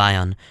herald of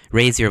Zion.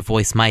 Raise your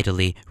voice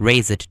mightily,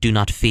 raise it, do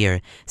not fear.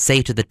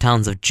 Say to the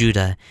towns of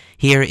Judah,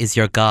 Here is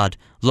your God.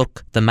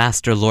 Look, the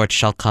Master Lord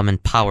shall come in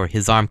power,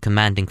 his arm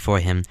commanding for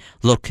him.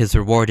 Look, his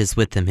reward is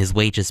with him, his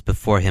wages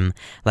before him.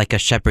 Like a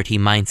shepherd he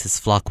minds his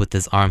flock with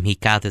his arm, he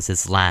gathers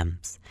his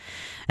lambs.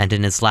 And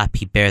in his lap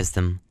he bears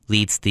them,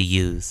 leads the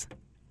ewes.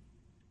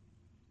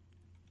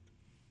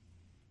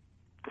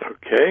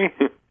 Okay.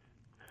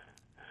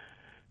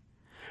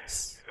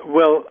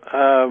 Well,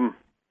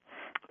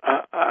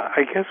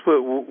 I guess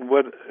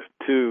what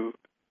to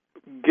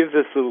give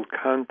this little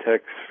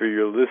context for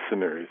your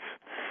listeners,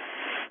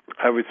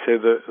 I would say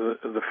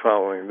the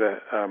following: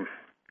 that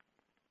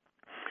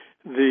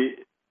the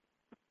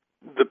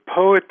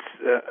poet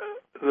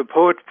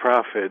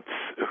prophets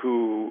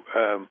who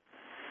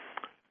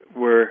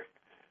were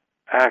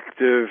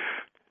active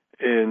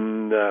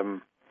in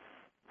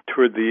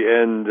toward the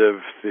end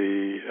of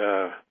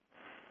the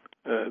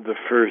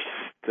first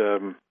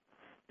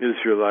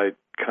Israelite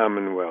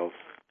Commonwealth,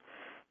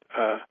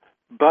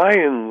 by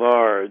and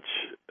large,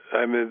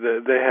 I mean,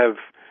 they have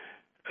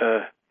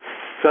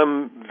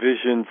some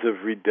visions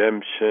of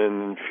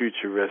redemption and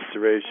future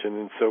restoration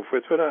and so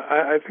forth. But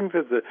I think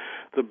that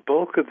the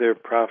bulk of their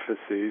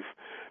prophecies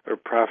are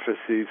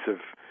prophecies of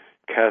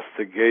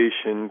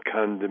castigation,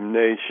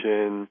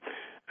 condemnation,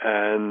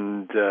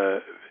 and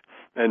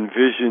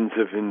visions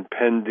of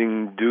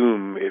impending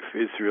doom if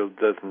Israel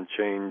doesn't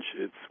change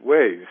its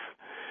ways.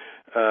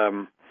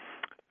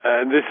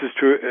 And this is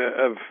true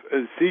of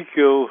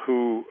Ezekiel,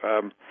 who,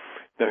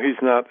 now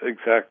he's not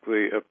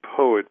exactly a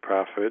poet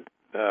prophet,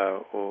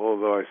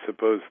 although I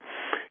suppose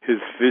his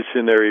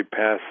visionary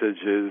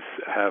passages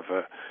have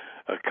a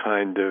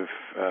kind of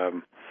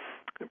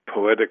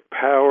poetic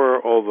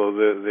power, although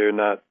they're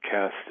not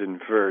cast in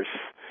verse.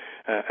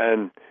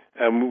 And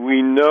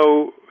we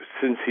know,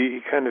 since he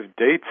kind of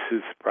dates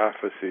his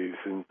prophecies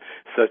in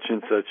such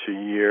and such a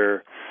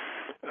year,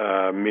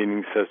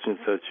 meaning such and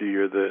such a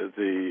year,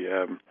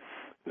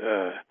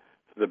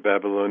 the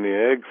Babylonian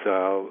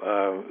exile.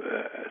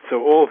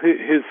 So all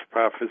his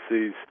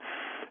prophecies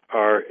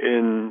are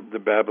in the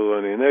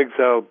Babylonian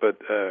exile, but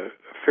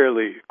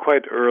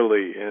quite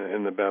early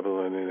in the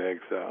Babylonian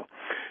exile.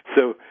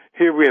 So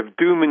here we have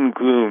doom and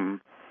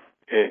gloom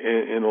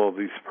in all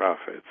these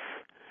prophets.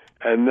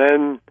 And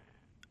then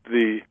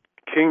the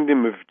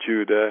kingdom of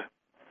Judah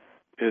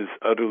is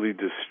utterly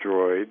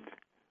destroyed.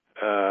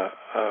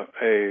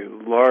 A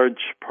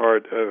large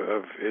part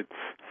of its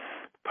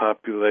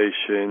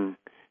population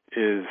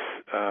is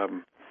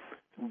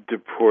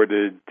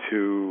deported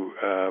to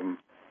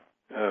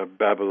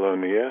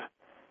Babylonia.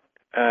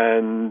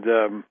 And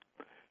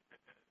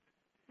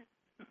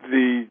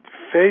the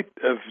fate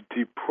of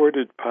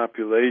deported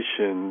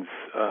populations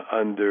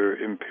under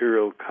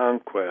imperial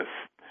conquest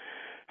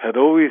had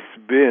always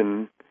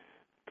been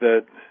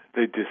that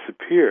they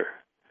disappear.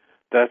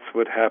 That's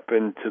what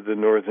happened to the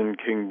northern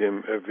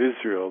kingdom of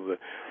Israel,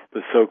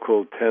 the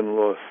so-called 10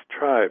 lost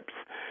tribes.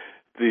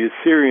 The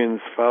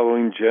Assyrians,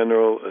 following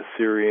general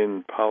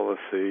Assyrian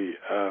policy,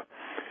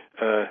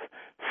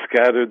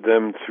 scattered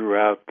them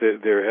throughout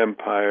their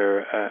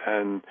empire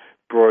and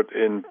brought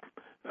in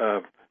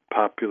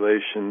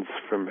populations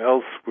from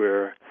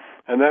elsewhere,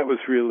 and that was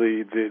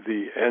really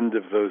the end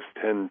of those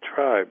 10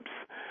 tribes.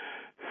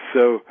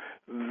 So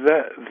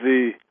that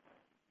the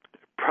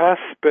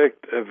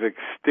prospect of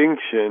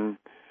extinction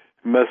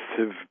must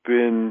have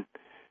been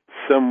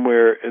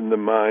somewhere in the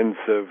minds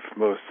of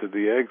most of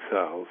the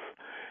exiles.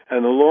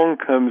 And along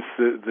comes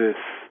this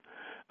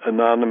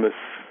anonymous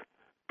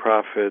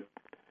prophet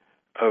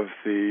of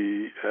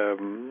the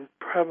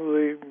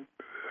probably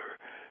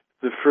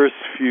the first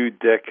few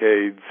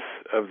decades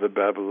of the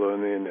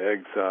Babylonian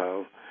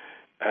exile,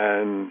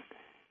 and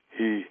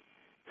he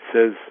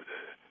says,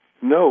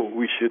 no,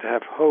 we should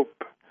have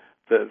hope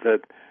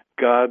that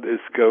God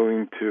is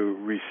going to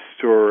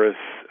restore us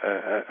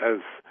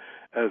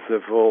as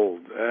of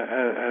old.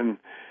 And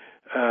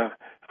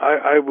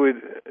I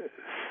would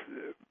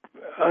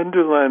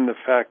underline the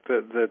fact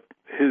that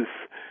his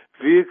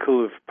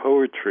vehicle of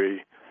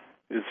poetry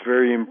is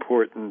very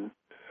important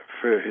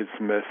for his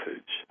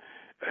message.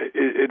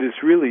 It is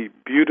really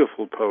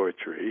beautiful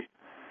poetry,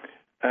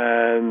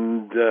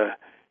 and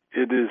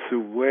it is a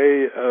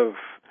way of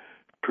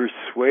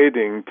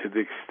persuading, to the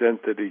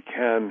extent that he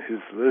can,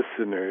 his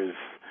listeners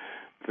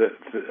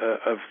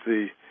of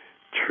the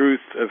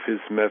truth of his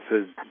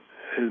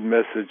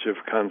message of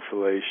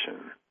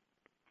consolation.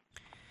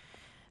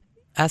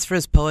 As for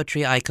his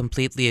poetry, I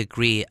completely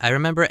agree. I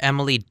remember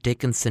Emily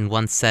Dickinson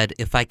once said,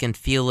 if I can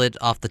feel it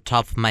off the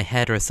top of my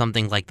head or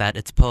something like that,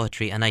 it's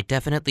poetry. And I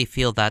definitely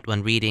feel that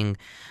when reading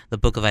the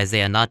book of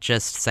Isaiah, not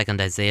just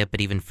 2nd Isaiah,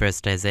 but even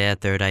 1st Isaiah,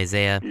 3rd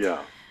Isaiah.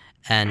 Yeah.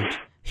 And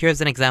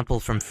here's an example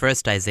from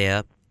 1st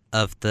Isaiah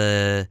of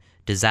the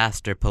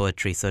disaster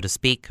poetry, so to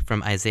speak,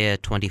 from Isaiah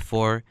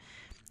 24.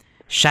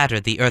 Shatter,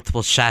 the earth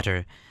will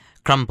shatter.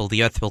 Crumble,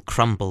 the earth will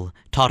crumble.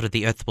 Totter,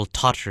 the earth will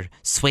totter.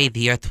 Sway,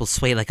 the earth will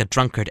sway like a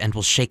drunkard and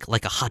will shake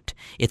like a hut.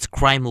 Its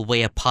crime will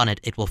weigh upon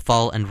it. It will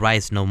fall and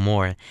rise no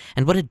more.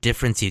 And what a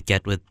difference you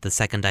get with the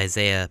 2nd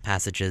Isaiah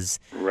passages.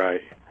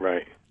 Right,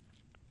 right.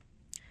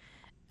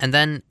 And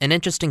then an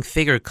interesting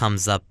figure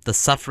comes up, the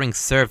suffering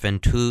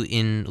servant, who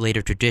in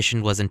later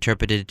tradition was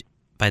interpreted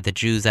by the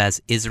Jews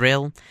as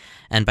Israel,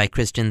 and by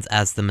Christians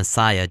as the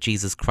Messiah,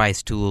 Jesus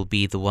Christ, who will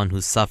be the one who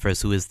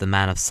suffers, who is the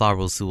man of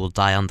sorrows, who will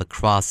die on the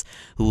cross,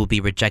 who will be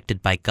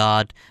rejected by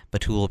God,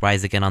 but who will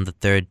rise again on the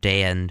 3rd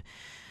day and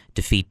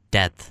defeat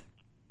death.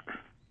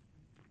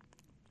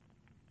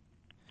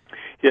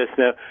 Yes,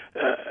 now,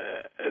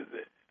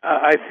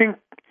 I think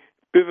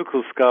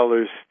biblical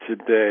scholars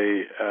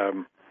today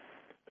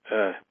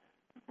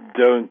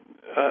don't,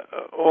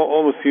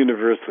 almost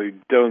universally,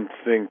 don't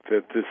think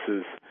that this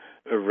is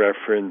a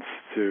reference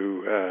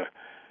to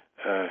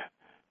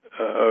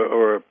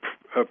or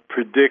a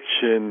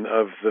prediction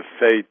of the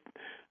fate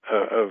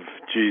of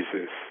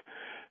Jesus.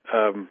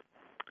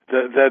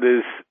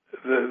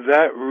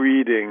 That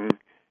reading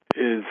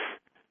is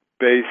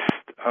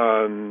based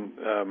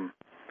on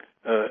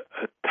a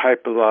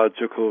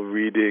typological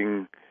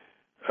reading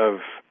of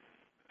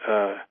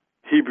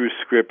Hebrew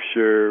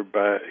scripture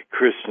by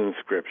Christian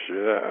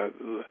scripture.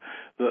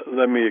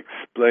 Let me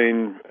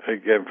explain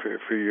again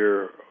for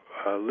your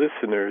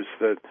listeners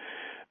that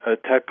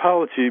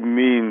typology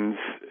means,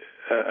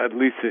 at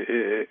least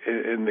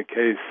in the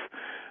case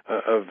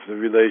of the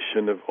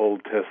relation of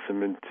Old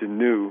Testament to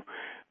New,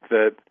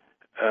 that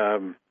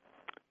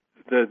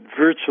that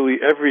virtually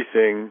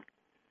everything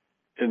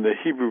in the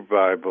Hebrew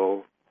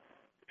Bible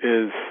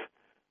is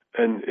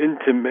an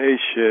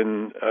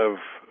intimation of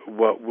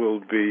what will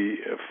be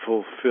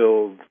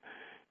fulfilled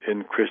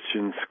in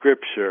Christian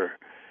scripture.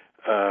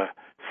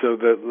 So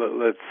that,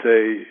 let's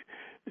say,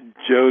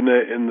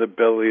 Jonah in the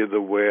belly of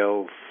the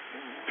whale,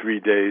 3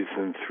 days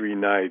and 3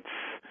 nights,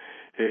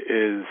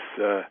 is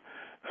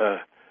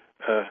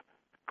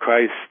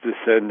Christ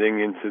descending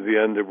into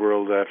the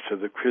underworld after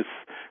the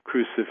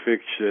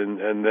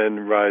crucifixion and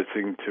then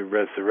rising to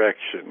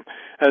resurrection,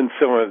 and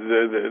so on.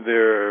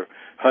 There are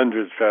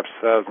hundreds, perhaps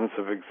thousands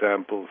of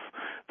examples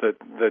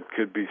that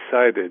could be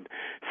cited.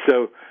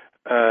 So,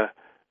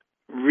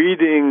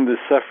 reading the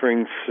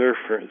suffering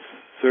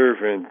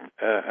servant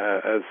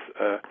as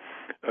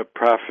a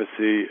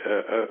prophecy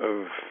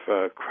of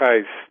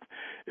Christ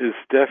is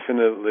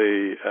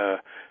definitely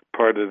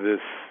part of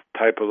this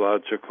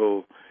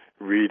typological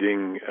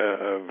reading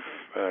of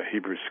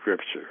Hebrew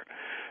Scripture.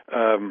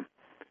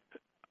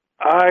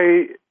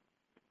 I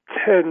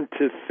tend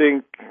to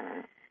think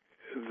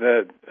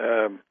that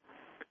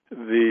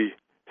the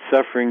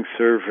suffering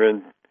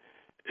servant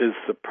is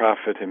the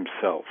prophet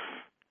himself.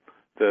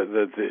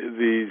 That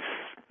these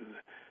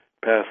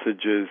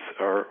passages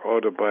are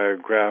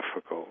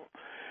autobiographical.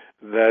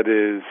 That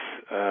is,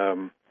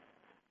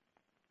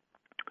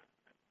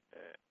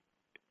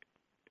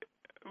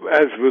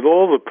 as with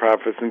all the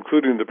prophets,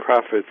 including the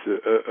prophets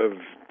of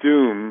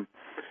doom,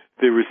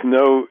 there was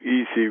no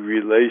easy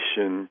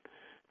relation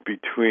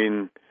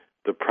between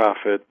the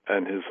prophet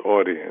and his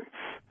audience.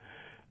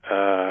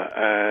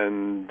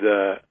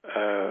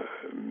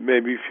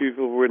 Maybe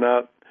people were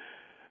not,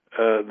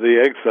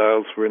 the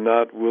exiles were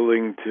not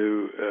willing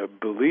to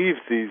believe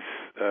these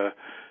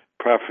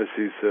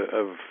prophecies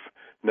of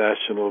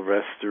national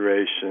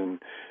restoration,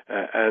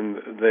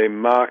 and they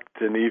mocked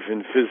and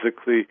even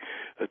physically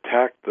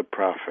attacked the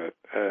prophet.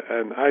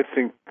 And I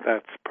think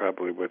that's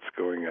probably what's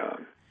going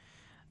on.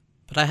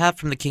 But I have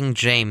from the King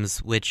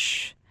James,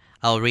 which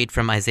I'll read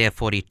from Isaiah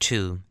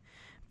 42.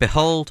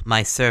 Behold,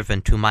 my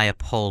servant whom I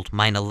uphold,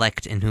 mine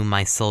elect in whom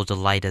my soul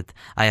delighteth.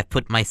 I have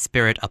put my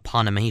spirit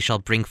upon him, and he shall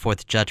bring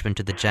forth judgment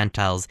to the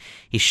Gentiles.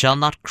 He shall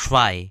not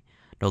cry,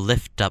 nor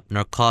lift up,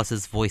 nor cause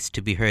his voice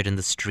to be heard in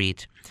the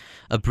street.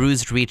 A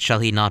bruised reed shall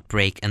he not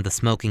break, and the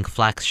smoking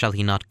flax shall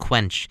he not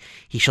quench.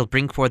 He shall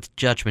bring forth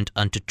judgment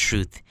unto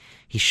truth.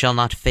 He shall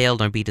not fail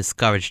nor be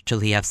discouraged till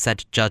he have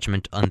set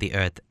judgment on the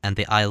earth, and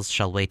the isles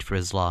shall wait for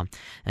his law.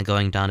 And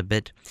going down a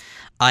bit,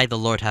 I, the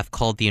Lord, have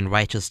called thee in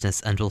righteousness,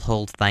 and will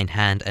hold thine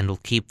hand, and will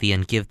keep thee,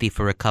 and give thee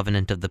for a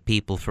covenant of the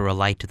people, for a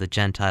light to the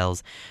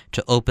Gentiles,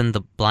 to open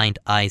the blind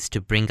eyes,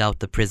 to bring out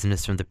the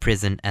prisoners from the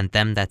prison, and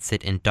them that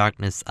sit in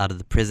darkness out of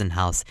the prison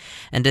house.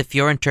 And if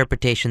your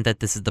interpretation that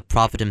this is the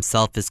prophet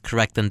himself is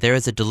correct, then there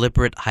is a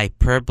deliberate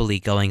hyperbole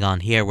going on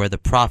here, where the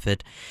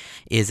prophet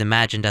is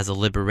imagined as a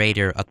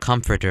liberator, a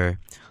comforter,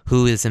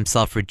 who is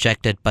himself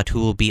rejected, but who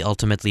will be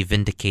ultimately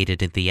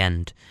vindicated in the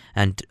end.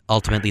 And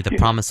ultimately the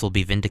promise will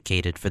be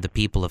vindicated for the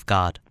people of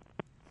God.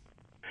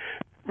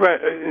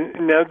 Right.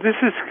 Now, this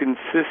is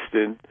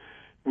consistent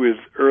with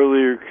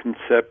earlier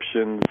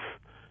conceptions,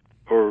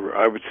 or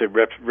I would say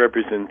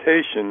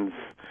representations,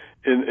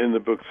 in the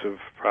books of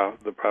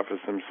the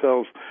prophets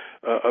themselves,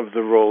 of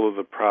the role of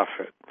the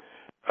prophet.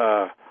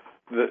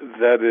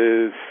 That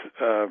is,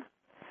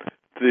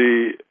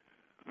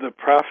 the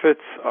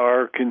prophets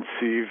are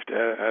conceived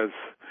as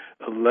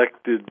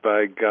elected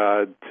by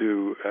God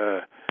to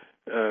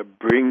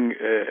bring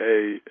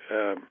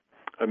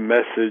a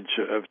message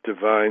of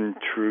divine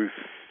truth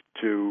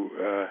to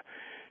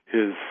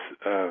his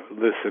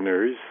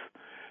listeners,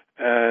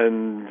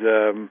 and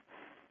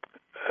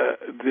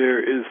there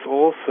is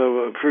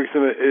also, for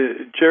example,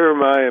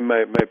 Jeremiah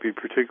might be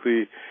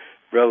particularly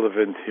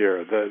relevant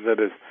here. That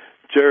is,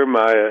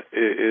 Jeremiah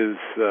is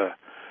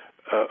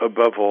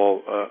above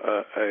all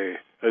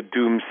a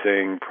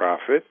doomsaying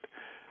prophet,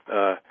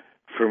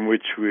 from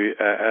which we,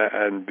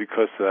 and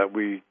because of that,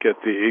 we get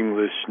the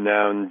English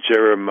noun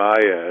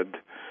Jeremiad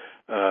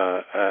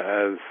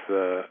as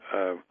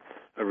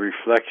a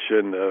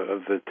reflection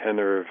of the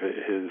tenor of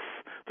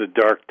the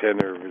dark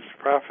tenor of his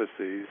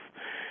prophecies.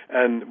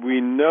 And we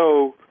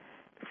know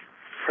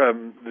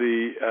from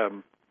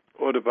the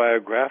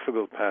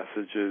autobiographical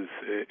passages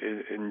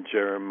in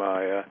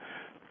Jeremiah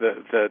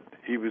that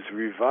he was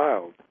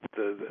reviled,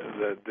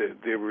 that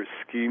there were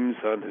schemes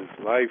on his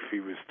life. He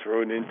was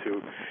thrown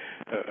into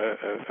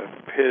a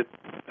pit,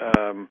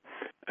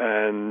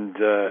 and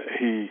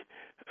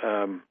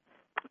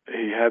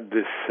he had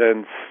this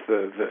sense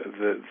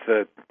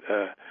that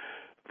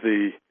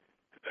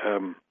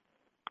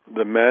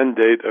the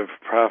mandate of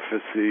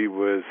prophecy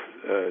was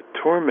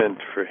torment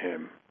for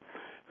him.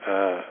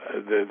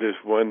 There's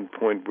one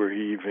point where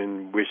he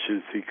even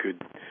wishes he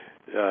could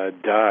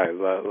die,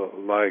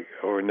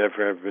 or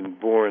never have been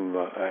born.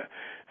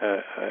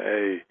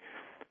 A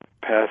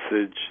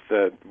passage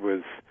that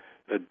was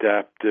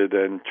adapted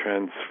and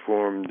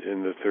transformed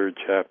in the 3rd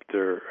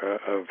chapter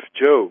of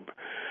Job.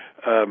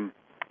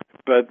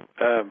 But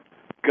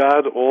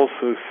God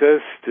also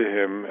says to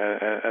him,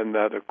 and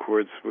that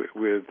accords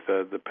with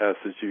the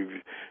passage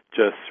you've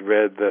just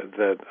read,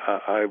 that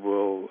I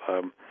will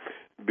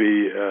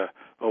be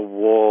a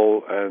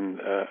wall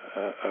and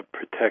a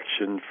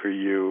protection for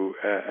you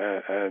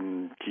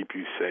and keep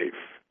you safe.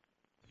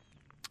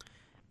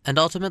 And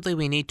ultimately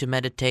we need to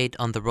meditate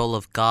on the role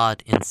of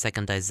God in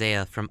 2nd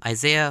Isaiah. From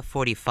Isaiah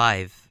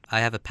 45, I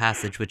have a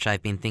passage which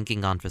I've been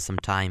thinking on for some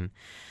time.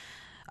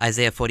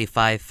 Isaiah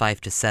 45,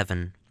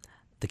 5-7,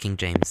 the King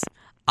James.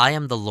 I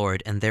am the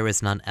Lord, and there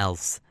is none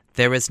else.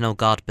 There is no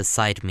God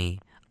beside me.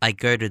 I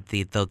girded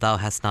thee, though thou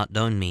hast not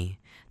known me,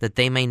 that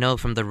they may know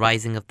from the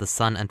rising of the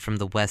sun and from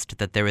the west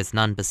that there is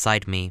none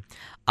beside me.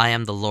 I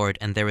am the Lord,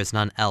 and there is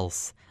none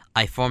else.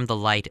 I form the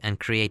light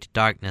and create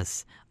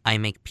darkness. I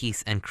make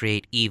peace and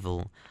create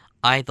evil.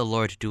 I, the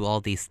Lord, do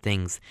all these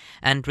things.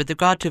 And with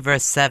regard to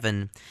verse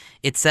 7,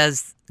 it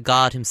says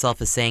God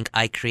himself is saying,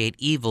 I create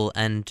evil,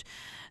 and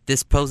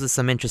this poses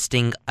some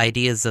interesting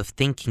ideas of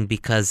thinking,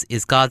 because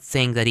is God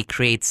saying that he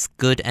creates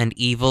good and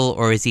evil,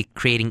 or is he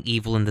creating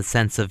evil in the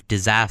sense of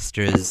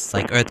disasters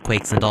like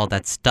earthquakes and all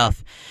that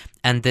stuff?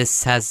 And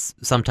this has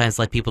sometimes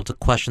led people to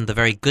question the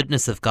very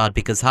goodness of God,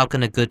 because how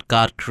can a good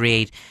God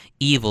create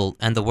evil?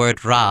 And the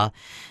word Ra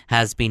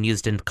has been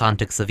used in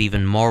context of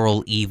even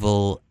moral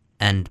evil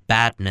and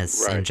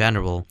badness in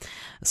general.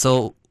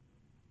 So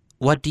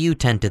what do you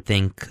tend to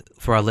think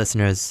for our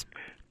listeners?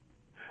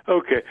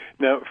 Okay.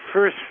 Now,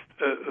 first,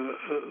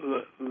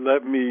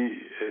 let me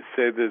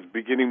say this,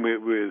 beginning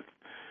with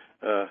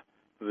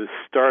the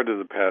start of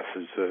the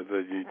passage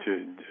that you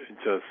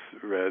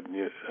just read.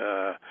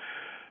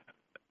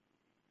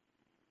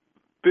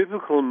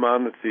 Biblical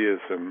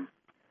monotheism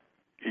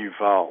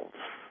evolves.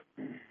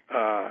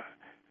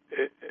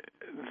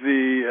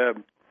 The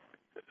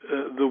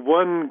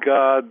one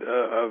God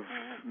of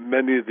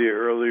many of the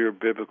earlier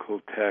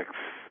biblical texts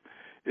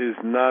is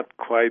not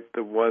quite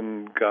the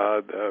one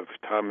God of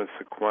Thomas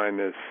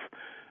Aquinas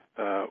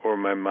or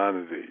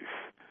Maimonides.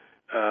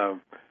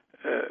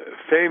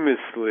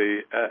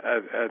 Famously,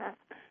 at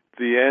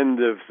the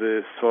end of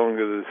the Song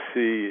of the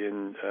Sea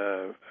in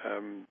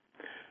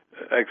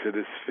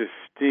Exodus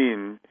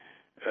 15,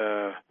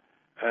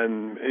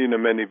 and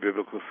many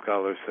biblical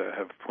scholars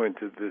have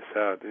pointed this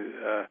out.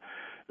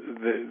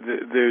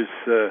 There's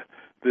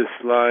this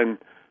line,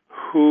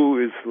 "Who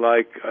is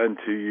like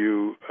unto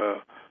you,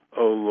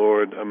 O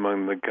Lord,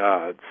 among the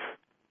gods?"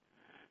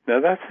 Now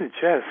that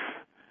suggests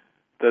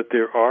that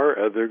there are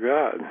other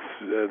gods.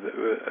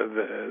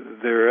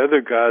 There are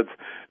other gods,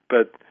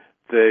 but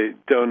they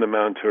don't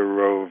amount to a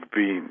row of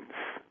beans.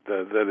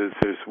 That is,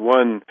 there's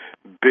one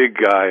big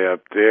guy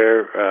up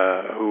there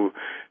who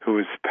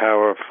is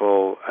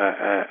powerful,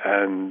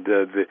 and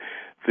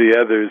the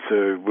others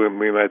are,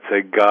 we might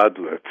say,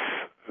 godlets,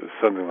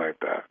 something like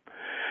that.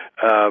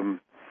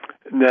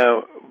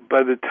 Now,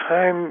 by the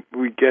time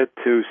we get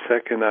to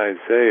 2nd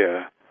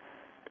Isaiah,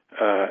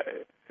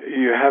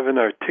 you have an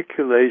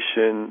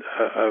articulation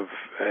of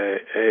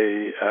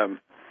a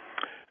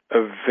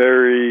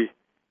very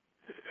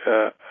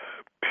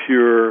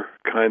pure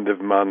kind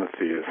of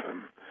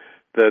monotheism.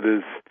 That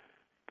is,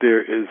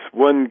 there is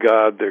one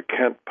God, there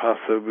can't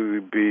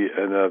possibly be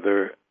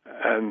another,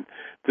 and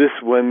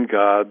this one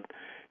God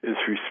is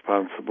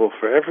responsible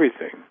for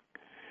everything.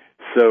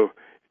 So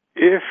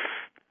if,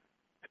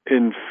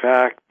 in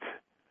fact,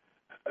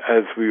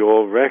 as we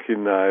all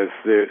recognize,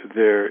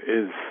 there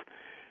is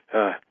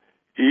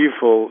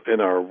evil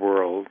in our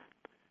world,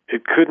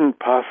 it couldn't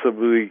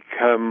possibly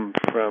come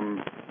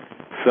from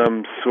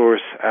some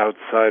source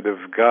outside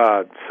of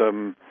God,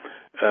 some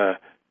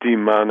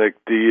demonic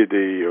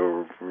deity,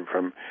 or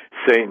from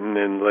Satan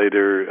in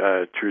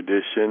later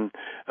tradition.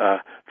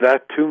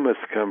 That too must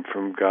come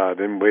from God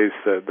in ways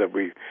that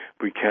we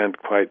can't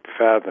quite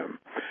fathom.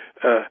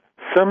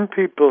 Some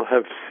people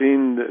have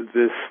seen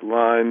this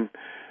line,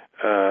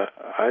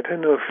 I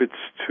don't know if it's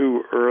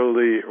too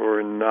early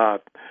or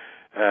not,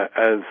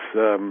 as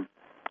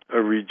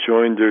a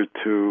rejoinder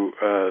to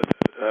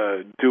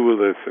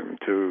dualism,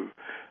 to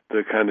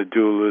the kind of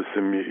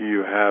dualism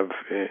you have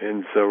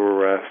in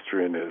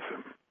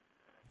Zoroastrianism.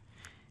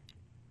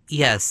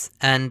 Yes,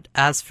 and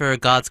as for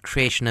God's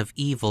creation of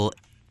evil,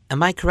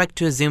 am I correct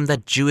to assume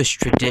that Jewish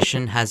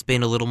tradition has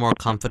been a little more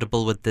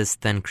comfortable with this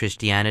than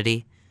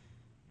Christianity?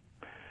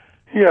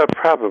 Yeah,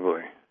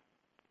 probably.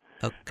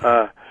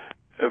 Okay.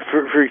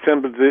 For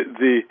example,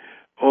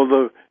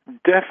 although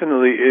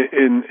definitely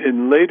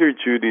in later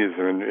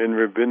Judaism, in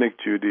Rabbinic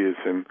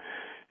Judaism,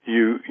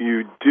 you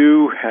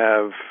do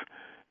have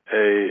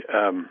a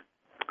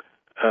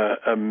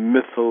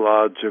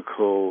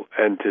mythological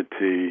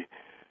entity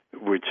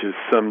which is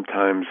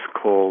sometimes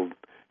called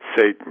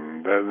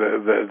Satan.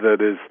 That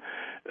is,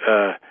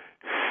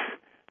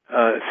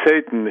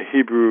 Satan, the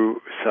Hebrew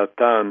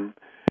Satan,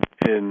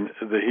 in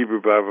the Hebrew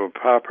Bible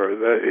proper.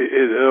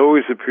 It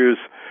always appears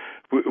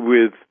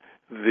with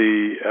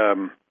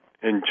the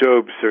in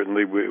Job,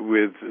 certainly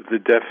with the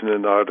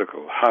definite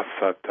article,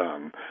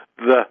 ha-Satan,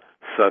 the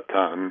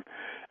Satan.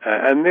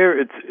 And there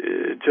it's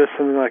just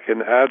something like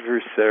an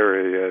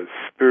adversary, a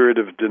spirit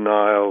of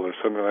denial or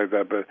something like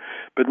that,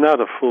 but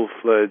not a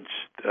full-fledged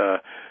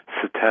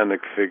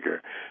satanic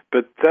figure.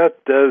 But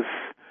that does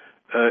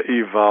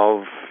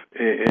evolve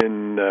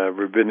in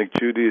Rabbinic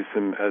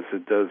Judaism as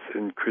it does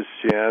in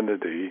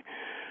Christianity.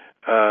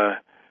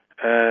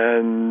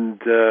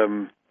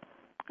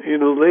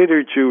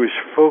 Later Jewish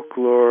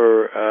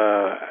folklore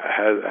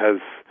has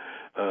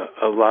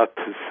a lot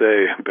to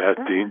say about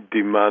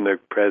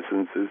demonic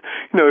presences.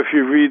 If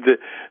you read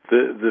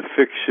the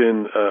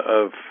fiction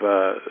of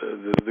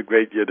the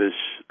great Yiddish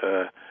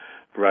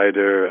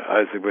writer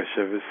Isaac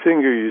Bashevis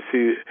Singer, you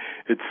see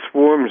it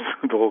swarms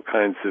with all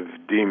kinds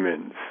of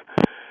demons.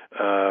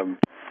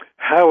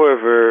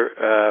 However,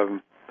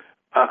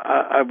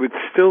 I would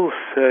still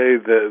say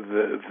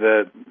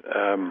that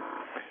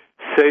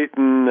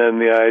Satan and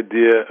the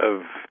idea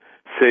of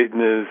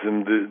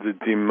Satanism, the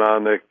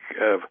demonic,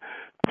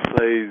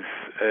 plays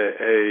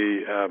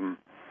a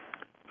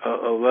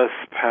less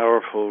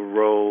powerful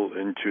role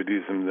in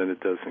Judaism than it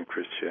does in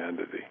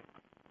Christianity.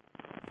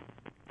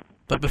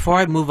 But before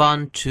I move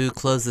on to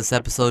close this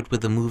episode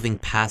with a moving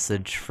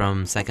passage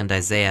from 2nd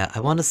Isaiah, I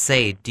want to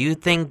say, do you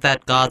think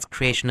that God's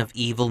creation of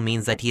evil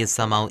means that he is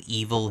somehow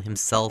evil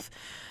himself,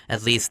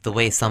 at least the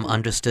way some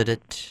understood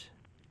it?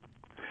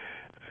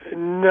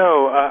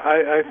 No,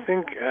 I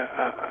think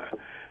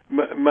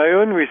my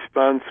own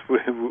response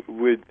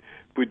would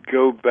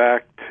go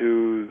back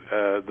to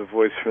the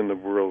voice from the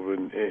world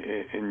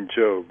in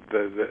Job.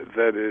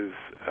 That is,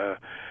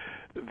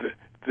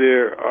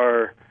 there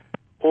are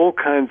all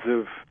kinds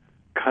of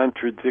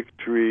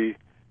contradictory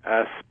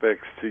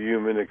aspects to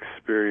human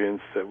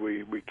experience that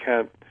we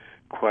can't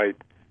quite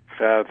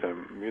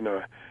fathom. You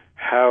know,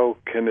 how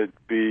can it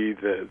be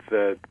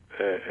that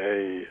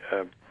a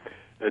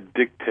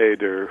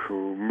dictator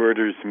who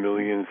murders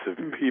millions of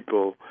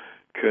people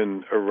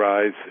can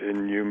arise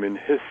in human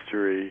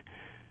history?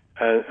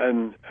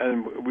 And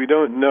we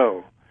don't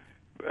know,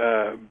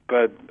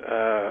 but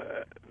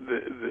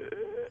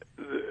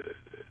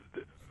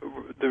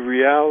the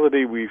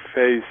reality we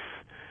face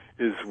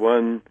is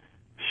one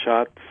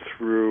shot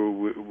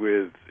through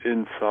with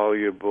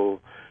insoluble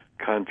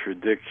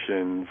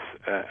contradictions,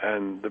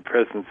 and the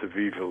presence of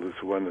evil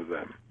is one of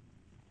them.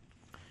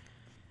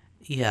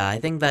 Yeah, I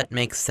think that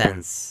makes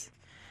sense.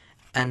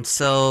 And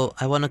so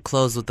I want to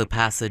close with a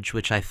passage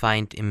which I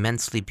find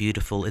immensely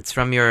beautiful. It's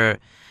from your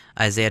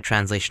Isaiah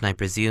translation, I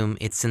presume.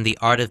 It's in the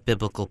Art of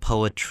Biblical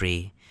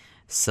Poetry.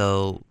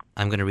 So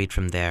I'm going to read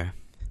from there.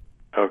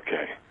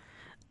 Okay.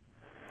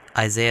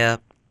 Isaiah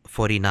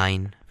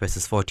 49,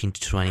 verses 14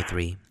 to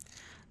 23.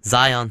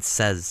 Zion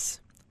says,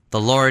 "The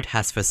Lord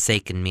has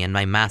forsaken me, and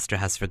my master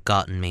has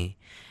forgotten me.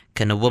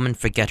 Can a woman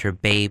forget her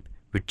babe,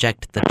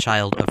 reject the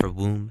child of her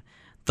womb?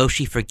 Though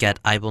she forget,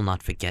 I will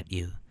not forget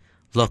you.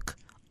 Look,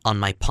 on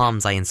my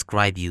palms I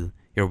inscribe you.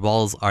 Your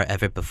walls are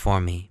ever before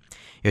me.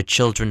 Your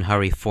children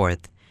hurry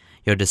forth.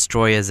 Your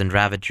destroyers and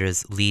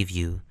ravagers leave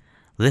you.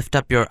 Lift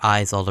up your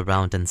eyes all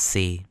around and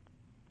see.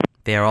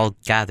 They are all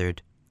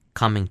gathered,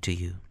 coming to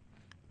you.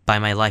 By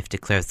my life,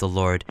 declares the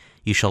Lord,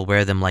 you shall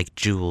wear them like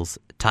jewels,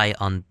 tie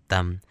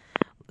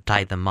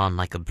them on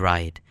like a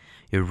bride.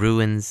 Your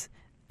ruins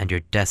and your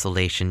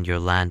desolation, your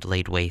land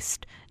laid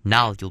waste.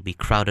 Now you'll be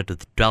crowded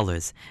with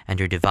dwellers, and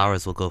your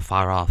devourers will go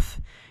far off.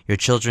 Your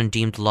children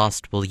deemed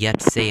lost will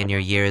yet say in your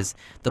years,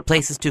 the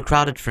place is too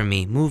crowded for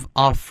me. Move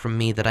off from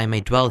me that I may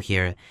dwell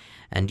here.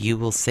 And you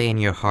will say in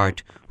your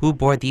heart, who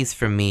bore these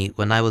for me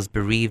when I was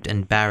bereaved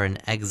and barren,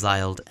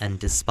 exiled and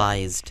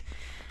despised?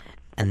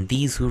 And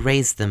these who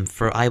raised them,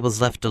 for I was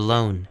left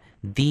alone.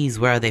 These,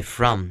 where are they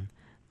from?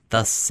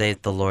 Thus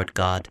saith the Lord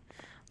God.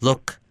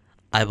 Look,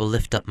 I will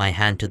lift up my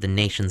hand to the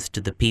nations,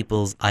 to the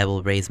peoples I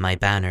will raise my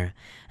banner.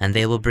 And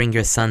they will bring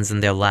your sons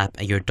in their lap,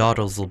 and your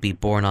daughters will be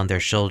born on their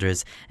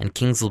shoulders, and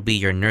kings will be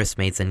your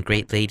nursemaids, and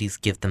great ladies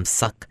give them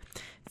suck.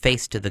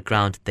 Face to the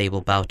ground they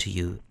will bow to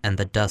you, and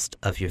the dust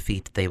of your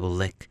feet they will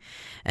lick.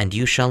 And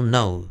you shall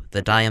know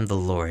that I am the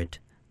Lord.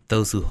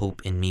 Those who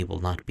hope in me will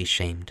not be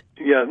shamed."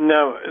 Yeah,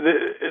 now,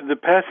 the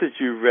passage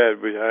you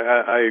read, which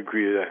I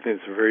agree, I think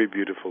it's a very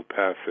beautiful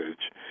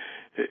passage,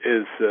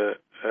 is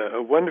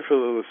a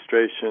wonderful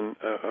illustration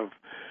of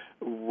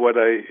what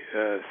I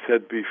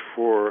said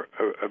before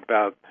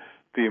about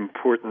the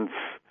importance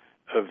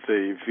of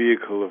the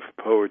vehicle of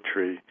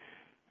poetry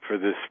for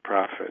this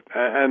prophet.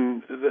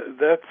 And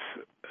that's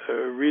a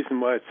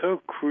reason why it's so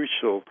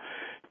crucial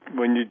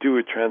when you do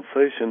a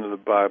translation of the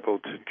Bible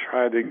to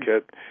try to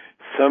get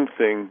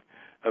something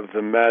of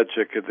the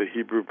magic of the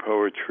Hebrew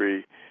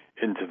poetry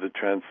into the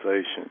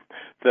translation.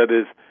 That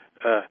is,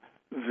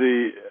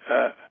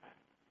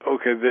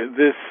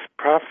 this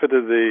prophet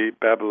of the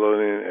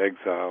Babylonian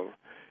exile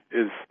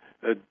is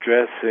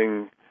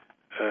addressing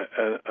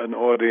an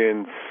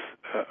audience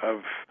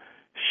of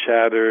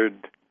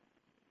shattered,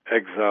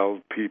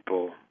 exiled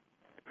people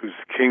whose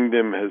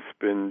kingdom has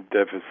been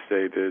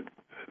devastated.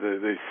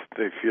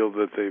 They feel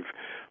that they've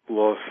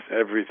lost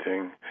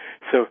everything.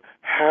 So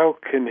how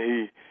can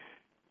he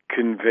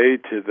convey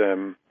to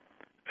them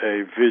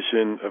a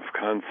vision of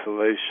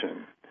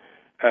consolation?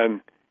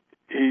 And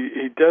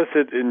he does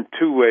it in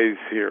two ways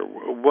here.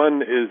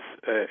 One is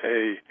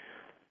a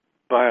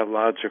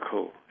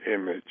biological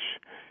image,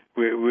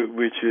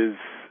 which is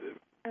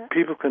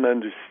people can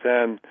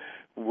understand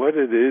what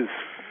it is,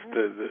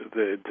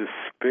 the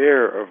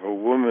despair of a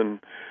woman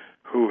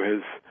who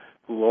has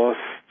lost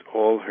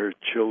all her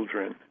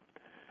children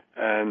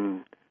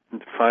and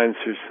finds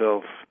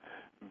herself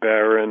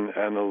barren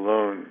and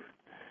alone.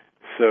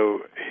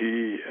 So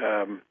he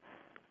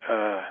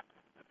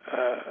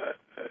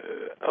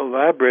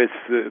elaborates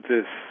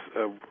this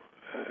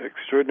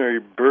extraordinary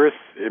birth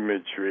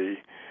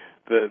imagery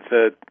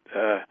that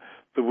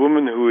the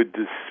woman who had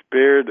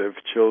despaired of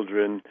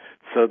children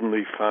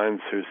suddenly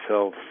finds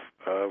herself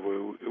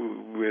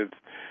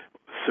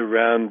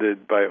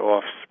surrounded by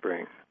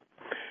offspring.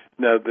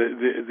 Now,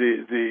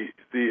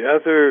 the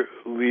other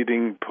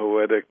leading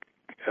poetic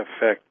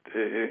effect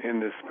in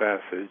this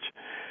passage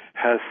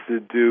has to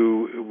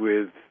do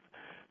with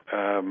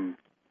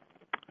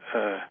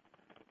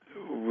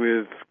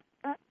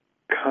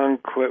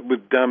conquest,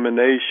 with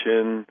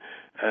domination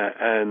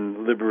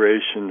and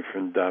liberation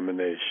from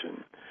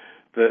domination.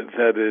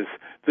 That is,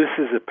 this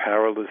is a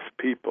powerless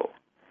people.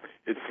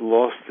 It's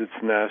lost its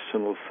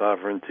national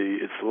sovereignty.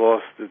 It's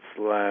lost its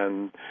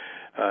land.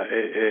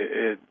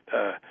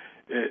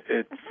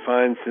 It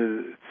finds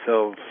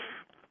itself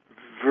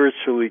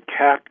virtually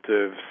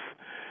captives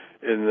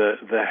in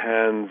the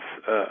hands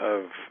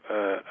of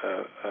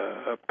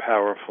a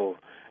powerful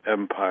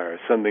empire.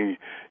 Something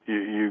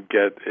you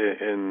get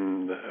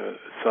in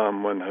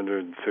Psalm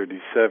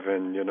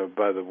 137,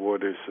 by the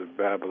waters of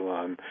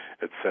Babylon,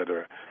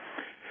 etc.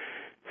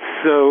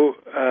 So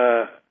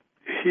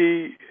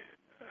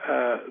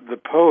the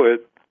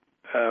poet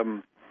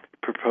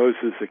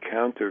proposes a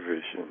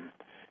countervision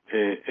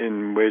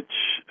in which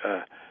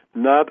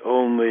not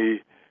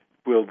only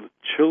will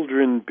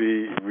children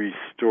be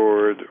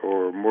restored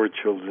or more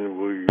children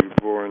will be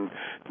born,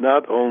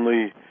 not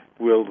only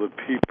will the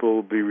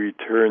people be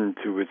returned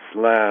to its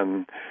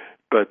land,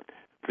 but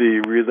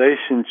the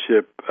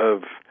relationship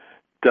of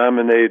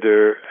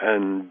dominator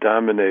and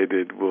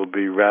dominated will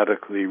be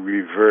radically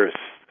reversed,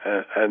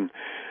 and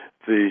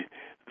the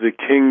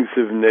kings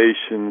of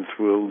nations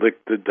will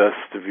lick the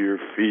dust of your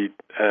feet,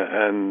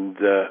 and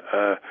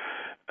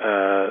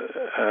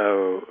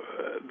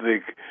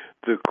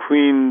the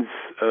queens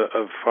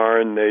of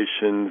foreign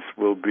nations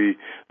will be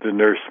the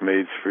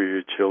nursemaids for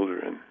your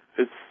children.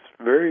 It's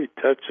very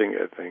touching,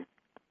 I think.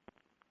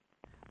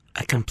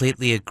 I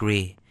completely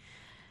agree.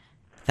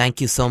 Thank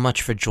you so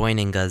much for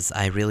joining us.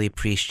 I really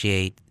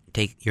appreciate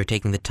your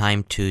taking the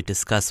time to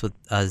discuss with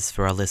us,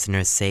 for our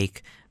listeners'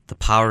 sake, the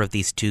power of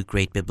these two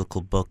great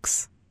biblical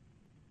books.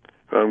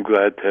 Well, I'm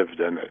glad to have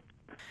done it.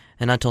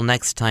 And until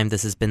next time,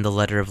 this has been The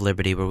Letter of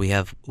Liberty, where we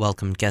have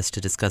welcomed guests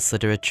to discuss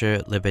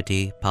literature,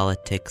 liberty,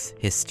 politics,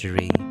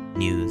 history,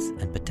 news,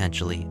 and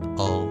potentially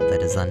all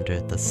that is under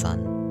the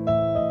sun.